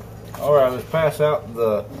 All right, let's pass out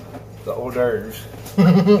the hors d'oeuvres.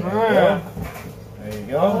 Alright. There you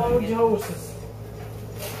go. Oh, Joseph.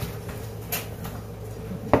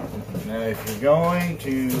 Now, if you're going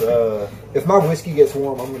to, If my whiskey gets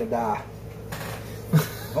warm, I'm gonna die.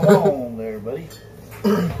 come on there, buddy.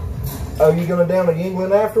 Oh, you gonna down to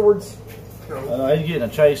England afterwards? He's getting a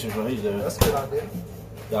chaser, so he's doing. That's a good idea.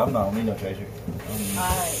 Yeah, I'm not gonna need no chaser.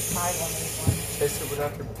 Taste it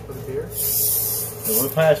without with a beer. We'll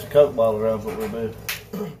pass the Coke bottle around, what we'll do.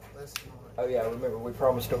 That's Oh yeah, remember we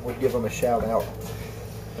promised them we'd give them a shout out.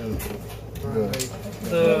 The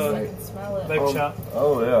Smell it. vape shop.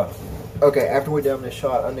 Oh, yeah. Okay, after we're done this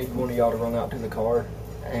shot, I need one of y'all to run out to the car,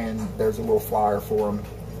 and there's a little flyer for them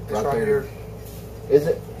It's right here. Is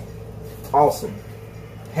it? Awesome.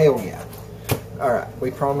 Hell yeah. Alright, we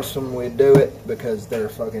promised them we'd do it because they're a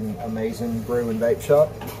fucking amazing brew and vape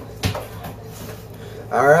shop.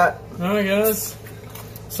 Alright. Alright, guys.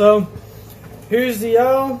 So, here's the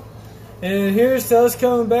y'all. And here's to us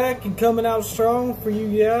coming back and coming out strong for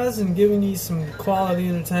you guys and giving you some quality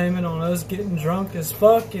entertainment on us getting drunk as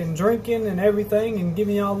fuck and drinking and everything and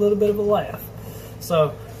giving y'all a little bit of a laugh.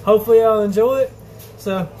 So, hopefully y'all enjoy it.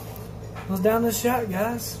 So, let's down this shot,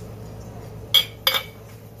 guys.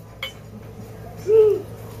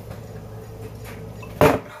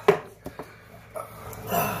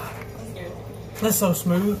 That's so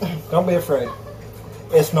smooth. Don't be afraid.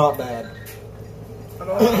 It's not bad.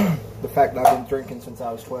 The fact that I've been drinking since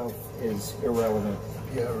I was 12 is irrelevant.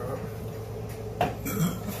 Yeah, right.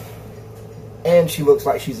 And she looks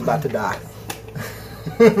like she's about to die.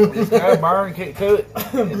 It's got a burn kick to it.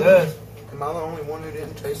 It does. Am I the only one who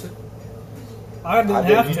didn't taste it? I didn't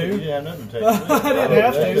have You to. didn't have nothing to taste. I didn't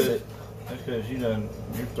have to. That's because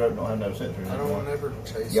your throat don't have no sensory. I don't ever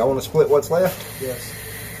taste Y'all want to split what's left? Yes.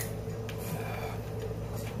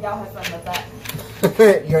 Y'all have fun with that.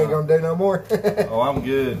 You ain't gonna do no more. Oh, I'm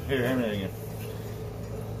good. Here, hand me that again.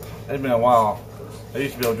 It's been a while. I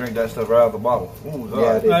used to be able to drink that stuff right out of the bottle. Ooh,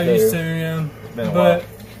 Yeah, I did. I used to, yeah. It's been a But while.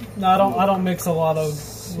 no, I don't mix a lot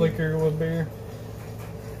of liquor with beer.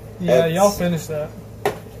 Yeah, That's- y'all finish that.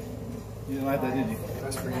 You didn't like that, did you?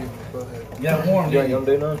 That's for you. Go ahead. You got it warm, You didn't ain't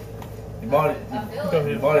you? gonna do none? You bought it. Go You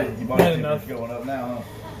ahead. bought it. You bought Had it. enough. It's going up now,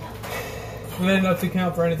 huh? It ain't enough to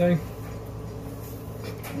count for anything.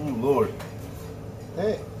 Ooh, Lord.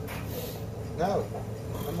 Hey. No.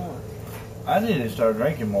 Come on. I need to start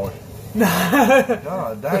drinking more.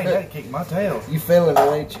 God dang, that kicked my tail. You feeling it,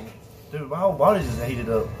 ain't you? Dude, my whole body's just heated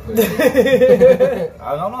up.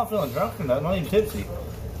 I'm not feeling drunk or nothing. I'm not even tipsy.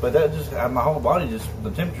 But that just, my whole body just, the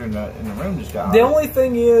temperature in the room just got The higher. only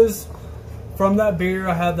thing is, from that beer,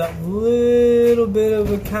 I had that little bit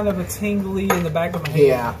of a kind of a tingly in the back of my head.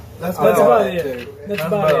 Yeah. That's That's about about it. it. That's That's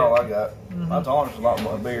about about all it. I got. My tolerance is a lot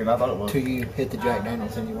more bigger than I thought it was. Till you hit the Jack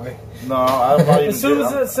Daniels anyway. No, I'm not even As soon good.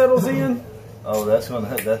 as that settles in, Oh, that's gonna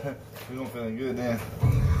we're gonna feeling good then.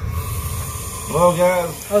 Well,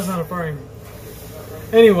 guys, I was not a frame.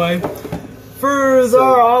 Anyway, for So,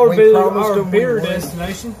 our we beer, promised our them we beer would.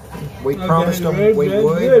 destination. We promised them we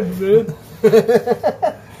would. Good.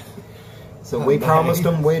 So we promised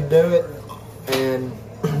them we'd do it. And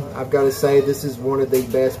I've got to say, this is one of the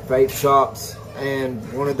best vape shops and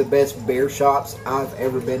one of the best beer shops I've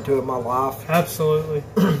ever been to in my life. Absolutely.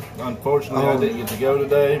 unfortunately, I didn't get to go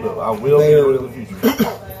today, but I will be They're- able to in the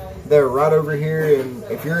future. They're right over here, and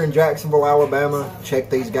if you're in Jacksonville, Alabama, check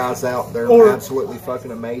these guys out. They're Or- absolutely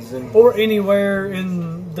fucking amazing. Or anywhere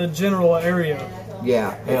in the general area.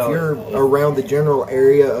 Yeah, if Yeah. you're around the general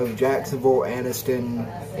area of Jacksonville, Anniston,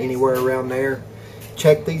 anywhere around there,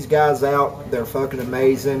 check these guys out. They're fucking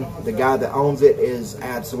amazing. The guy that owns it is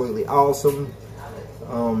absolutely awesome.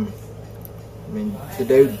 I mean, the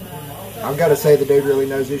dude, I've got to say, the dude really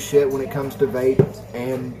knows his shit when it comes to vape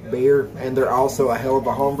and beer, and they're also a hell of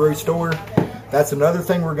a homebrew store. That's another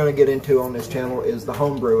thing we're going to get into on this channel is the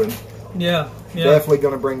homebrewing. Yeah. Definitely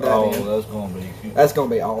going to bring that Oh, in. that's gonna be cute. That's going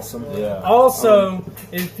to be awesome. Yeah. Also,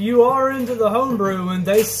 if you are into the homebrewing,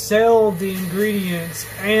 they sell the ingredients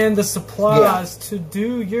and the supplies to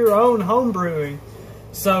do your own homebrewing.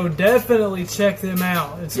 So definitely check them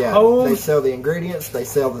out. It's Yeah, home. they sell the ingredients, they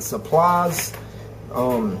sell the supplies.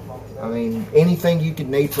 I mean, anything you could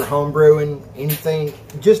need for home brewing, anything,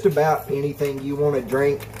 just about anything you want to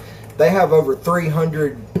drink. They have over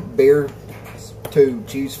 300 beer to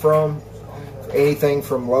choose from. Anything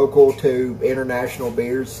from local to international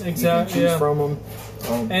beers. Exactly, You can choose yeah. from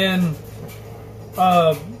them. And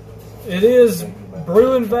it is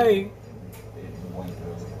Brew and Vape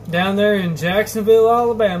down there in Jacksonville,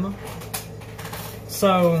 Alabama.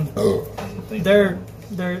 So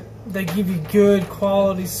they give you good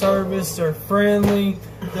quality service. They're friendly.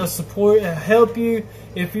 They'll support, help you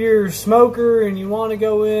if you're a smoker and you want to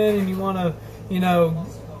go in and you want to,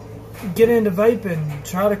 get into vaping,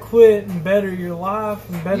 try to quit and better your life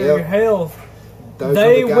and better Yep. your health. Those are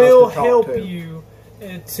They the guys will to talk help to. you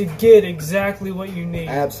to get exactly what you need.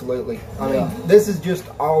 Absolutely. I mean, this is just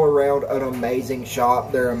all around an amazing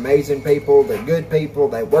shop. They're amazing people. They're good people.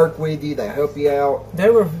 They work with you. They help you out.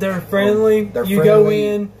 They're friendly. They're You go friendly.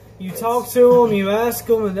 in, you talk to them, you ask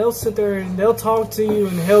them, and they'll sit there and they'll talk to you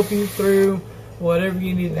and help you through whatever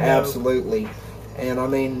you need to know. Absolutely. And I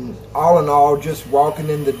mean, all in all, just walking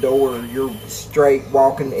in the door, you're straight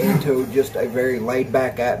walking into just a very laid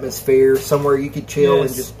back atmosphere, somewhere you could chill Yes.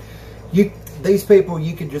 and just these people,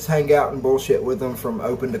 you could just hang out and bullshit with them from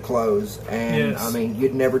open to close. And Yes. I mean,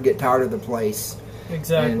 you'd never get tired of the place.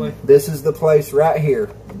 Exactly. And this is the place right here,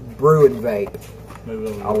 Brew and Vape.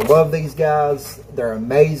 Move it I over. love these guys. They're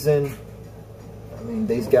amazing. I mean,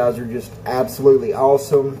 these guys are just absolutely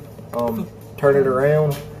awesome. Turn it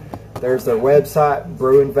around. There's their website,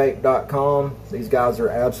 brewingvape.com. These guys are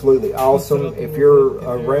absolutely awesome. If you're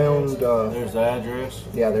around... there's the address.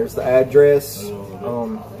 Yeah, there's the address. There you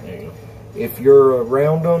go. If you're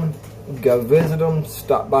around them, go visit them.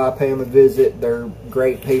 Stop by, pay them a visit. They're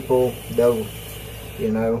great people. They'll, you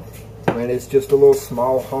know... I mean, it's just a little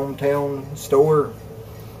small hometown store.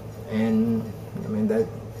 And, I mean, that...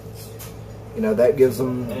 You know, that gives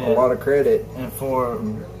them a lot of credit. And for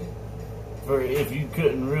if you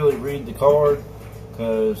couldn't really read the card,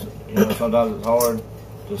 because you know sometimes it's hard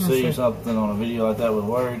to see something on a video like that with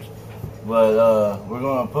words, but we're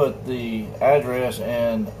going to put the address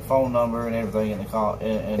and phone number and everything in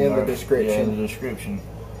the description. Yeah, in the description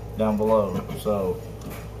down below. So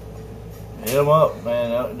hit them up,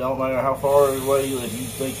 man. It don't matter how far away if you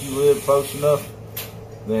think you live close enough,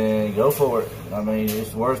 then go for it. I mean,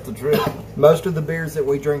 it's worth the trip. Most of the beers that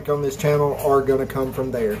we drink on this channel are going to come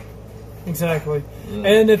from there. Exactly. Yeah.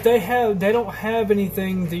 And if they don't have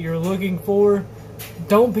anything that you're looking for,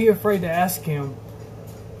 don't be afraid to ask him.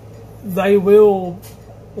 They will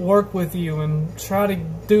work with you and try to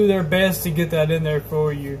do their best to get that in there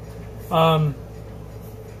for you.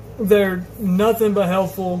 They're nothing but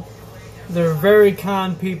helpful. They're very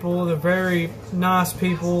kind people. They're very nice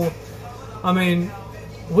people. I mean,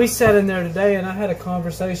 we sat in there today and I had a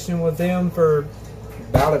conversation with them for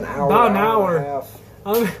about an hour. About an hour. And a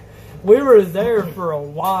half. We were there for a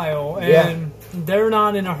while, and they're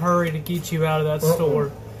not in a hurry to get you out of that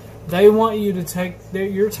store. They want you to take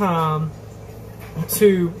your time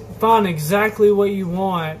to find exactly what you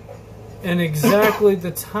want and exactly the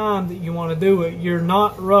time that you want to do it. You're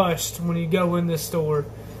not rushed when you go in this store.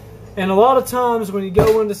 And a lot of times when you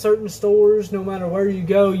go into certain stores, no matter where you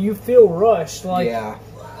go, you feel rushed. Like,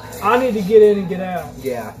 I need to get in and get out.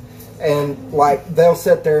 Yeah. And, like, they'll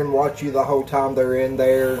sit there and watch you the whole time they're in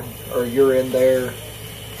there or you're in there.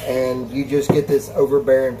 And you just get this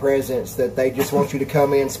overbearing presence that they just want you to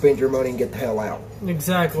come in, spend your money, and get the hell out.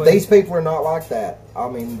 Exactly. These people are not like that. I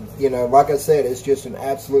mean, you know, like I said, it's just an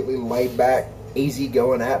absolutely laid-back,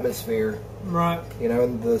 easy-going atmosphere. Right. You know,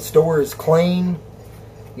 and the store is clean.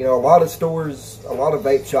 You know, a lot of stores, a lot of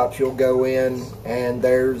vape shops you'll go in, and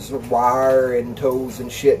there's wire and tools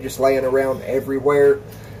and shit just laying around everywhere.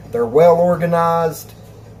 They're well organized.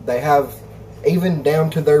 They have, even down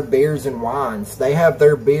to their beers and wines, they have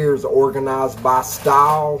their beers organized by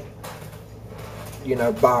style, you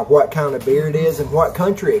know, by what kind of beer it is and what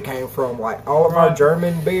country it came from. Like, all of our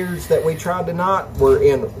German beers that we tried tonight were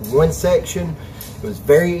in one section. It was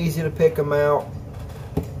very easy to pick them out.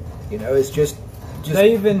 You know, it's just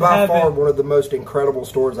they even by far one of the most incredible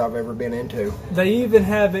stores I've ever been into. They even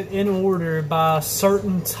have it in order by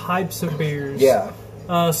certain types of beers. Yeah.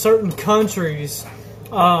 Certain countries.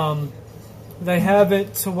 They have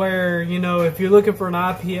it to where, you know, if you're looking for an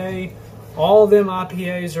IPA, all of them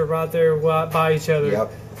IPAs are right there by each other.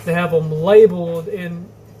 Yep. They have them labeled in,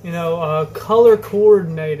 you know,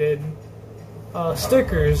 color-coordinated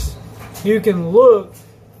stickers. You can look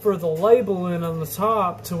for the labeling on the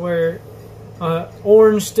top to where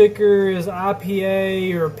orange sticker is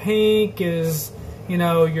IPA or pink is, you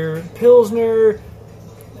know, your Pilsner.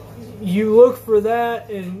 You look for that,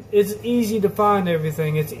 and it's easy to find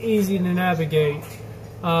everything. It's easy to navigate.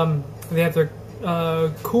 They have their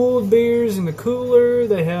cooled beers in the cooler.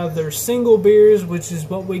 They have their single beers, which is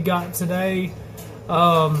what we got today.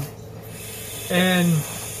 And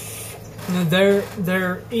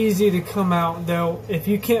they're easy to come out. If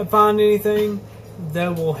you can't find anything, they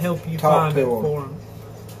will help you find it for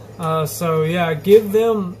them. So yeah, give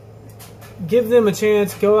them a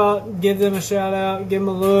chance. Go out, give them a shout out, give them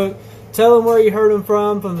a look. Tell them where you heard them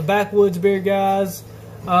from the Backwoods Beer guys.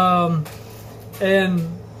 And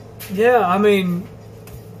yeah, I mean,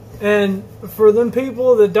 and for them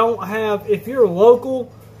people that don't have, if you're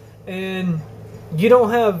local and you don't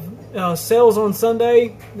have sales on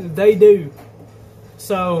Sunday, they do.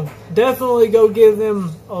 So definitely go give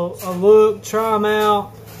them a look, try them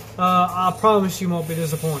out. I promise you won't be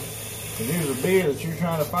disappointed. If there's a beer that you're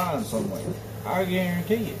trying to find somewhere, I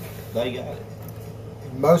guarantee you, they got it.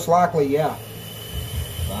 Most likely, yeah.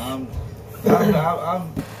 I've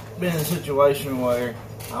been in a situation where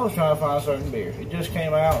I was trying to find a certain beer. It just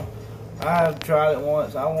came out. I tried it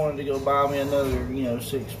once. I wanted to go buy me another,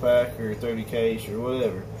 6-pack or 30 case or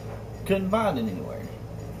whatever. Couldn't find it anywhere.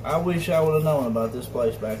 I wish I would have known about this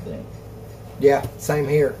place back then. Yeah, same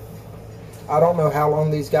here. I don't know how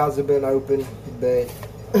long these guys have been open, but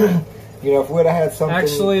if we'd have had something.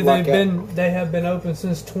 Actually, they have been open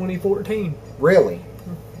since 2014. Really?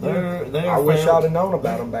 They're I wish I'd have known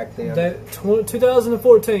about them back then.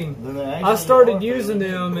 2014. I started using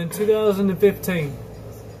them in 2015.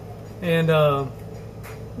 and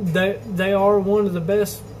they are one of the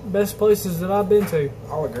best places that I've been to.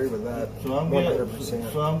 I'll agree with that. So I'm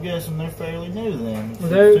 100%. So I'm guessing they're fairly new then.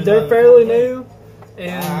 They're fairly new,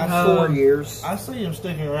 and 4 years. I see them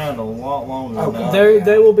sticking around a lot longer. Oh, now. God.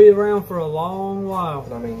 they will be around for a long while.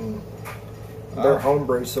 I mean, their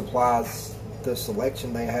homebrew supplies, the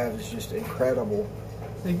selection they have is just incredible.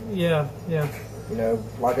 Yeah. You know,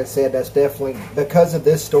 like I said, that's definitely, because of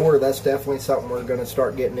this store, that's definitely something we're going to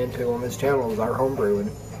start getting into on this channel is our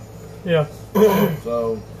homebrewing. Yeah.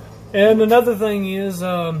 So, and another thing is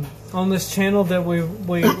on this channel that we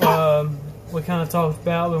kind of talked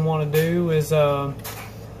about and want to do is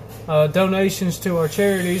donations to our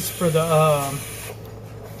charities for the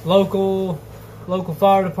local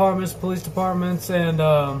fire departments, police departments, and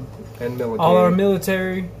military. all our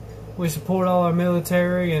military. We support all our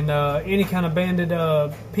military and any kind of bandit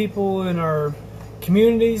people in our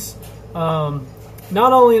communities.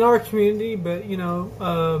 Not only in our community, but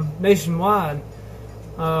nationwide.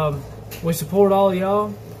 We support all of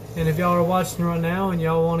y'all, and if y'all are watching right now and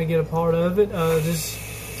y'all want to get a part of it, just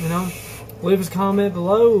leave us a comment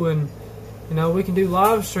below, and we can do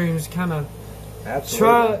live streams. Kind of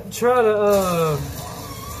try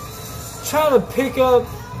to pick up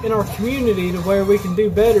in our community to where we can do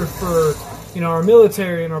better for our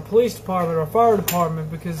military and our police department, our fire department,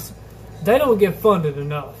 because they don't get funded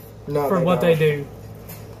enough for what they do.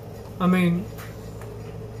 I mean,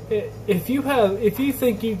 if you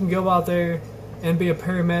think you can go out there and be a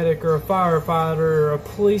paramedic or a firefighter or a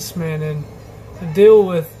policeman and deal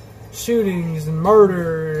with shootings and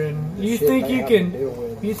murder, and you think you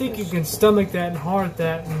can stomach that and heart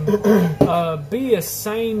that and be a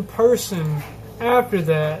sane person after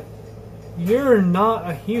that, you're not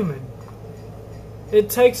a human. It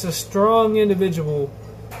takes a strong individual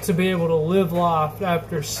to be able to live life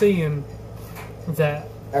after seeing that.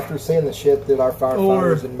 After seeing the shit that our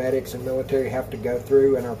firefighters and medics and military have to go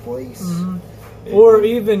through, and our police. Mm-hmm. Or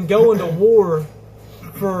even going to war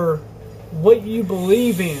for what you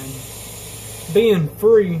believe in. Being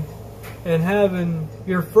free and having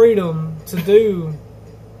your freedom to do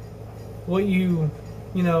what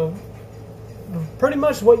pretty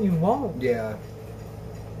much what you want. Yeah.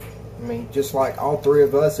 I mean, just like all three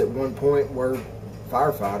of us at one point were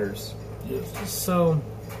firefighters. Yes. So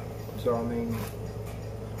I mean,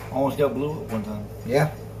 almost got blew up one time.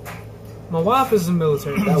 Yeah. My wife is in the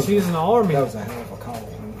military. She's in the Army. That was a hell of a call.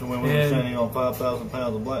 When we were standing on 5,000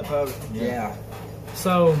 pounds of black powder. Yeah.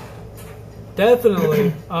 So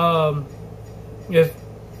definitely,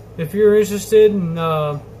 if you're interested in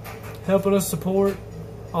helping us support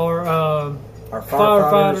our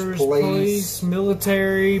firefighters, police,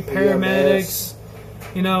 military, paramedics,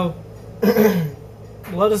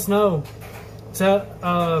 let us know.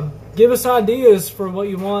 Give us ideas for what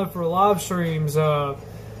you want for live streams,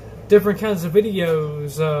 different kinds of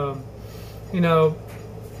videos,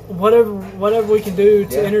 whatever we can do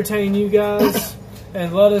to entertain you guys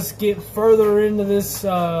and let us get further into this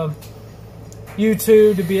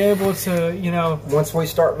YouTube to be able to, Once we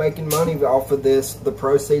start making money off of this, the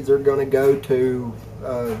proceeds are going to go to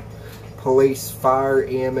police, fire,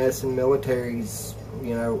 EMS, and militaries,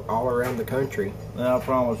 all around the country. And I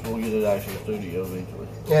promise we'll get it actual studio eventually.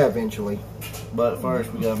 Yeah, eventually. But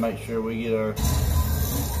first, we got to make sure we get our,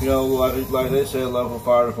 like they said, local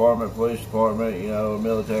fire department, police department,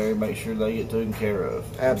 military, make sure they get taken care of.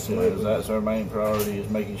 Absolutely. Because that's our main priority, is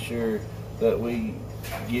making sure that we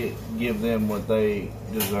give them what they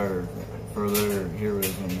deserve for their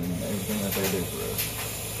heroism and everything that they do for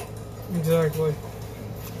us. Exactly.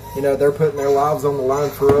 They're putting their lives on the line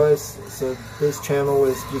for us, so this channel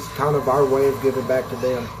is just kind of our way of giving back to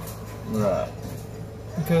them. Right.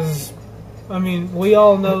 Because, we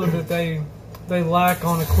all know that they lack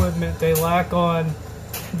on equipment, they lack on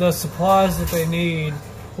the supplies that they need,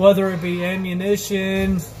 whether it be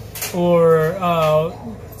ammunition or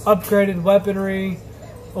upgraded weaponry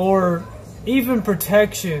or even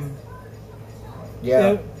protection.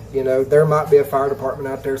 Yeah. There might be a fire department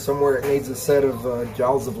out there somewhere that needs a set of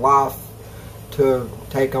jaws of life to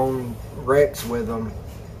take on wrecks with them.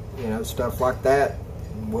 Stuff like that.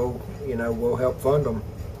 We'll help fund them.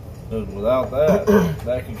 Because without that,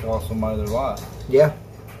 that could cost somebody their life. Yeah.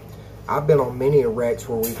 I've been on many wrecks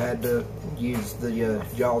where we've had to use the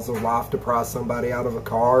jaws of life to pry somebody out of a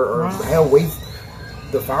car, or hell, one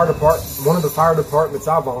of the fire departments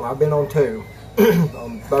I've been on two.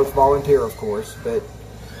 Both volunteer, of course, but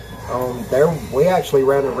we actually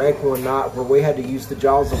ran a wreck one night where we had to use the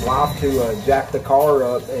jaws of life to jack the car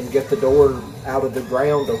up and get the door out of the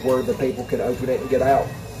ground to where the people could open it and get out.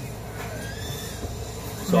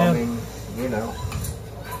 So, yeah.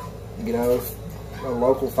 You know, if a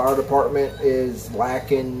local fire department is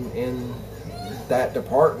lacking in that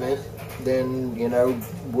department, then, you know,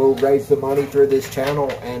 we'll raise the money through this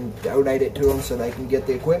channel and donate it to them so they can get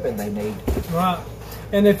the equipment they need. Right.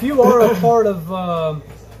 And if you are a part of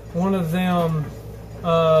one of them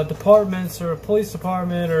departments, or a police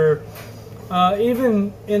department, or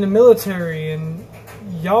even in the military, and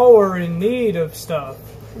y'all are in need of stuff,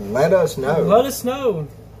 let us know. Let us know.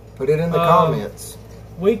 Put it in the comments.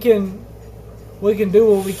 We can do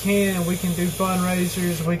what we can. We can do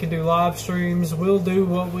fundraisers. We can do live streams. We'll do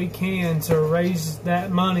what we can to raise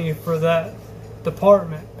that money for that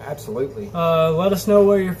department. Absolutely. Let us know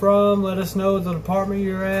where you're from. Let us know the department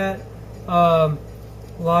you're at.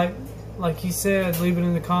 Like he said, leave it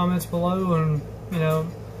in the comments below, and you know,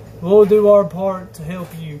 we'll do our part to help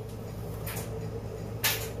you.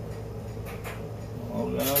 Well,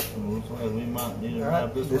 guys, looks like we might need to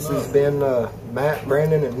wrap this This one has up. been Matt,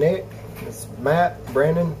 Brandon, and Nick. It's Matt,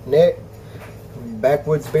 Brandon, Nick,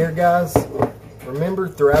 Backwoods Beer Guys. Remember,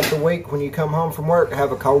 throughout the week when you come home from work,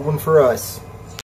 have a cold one for us.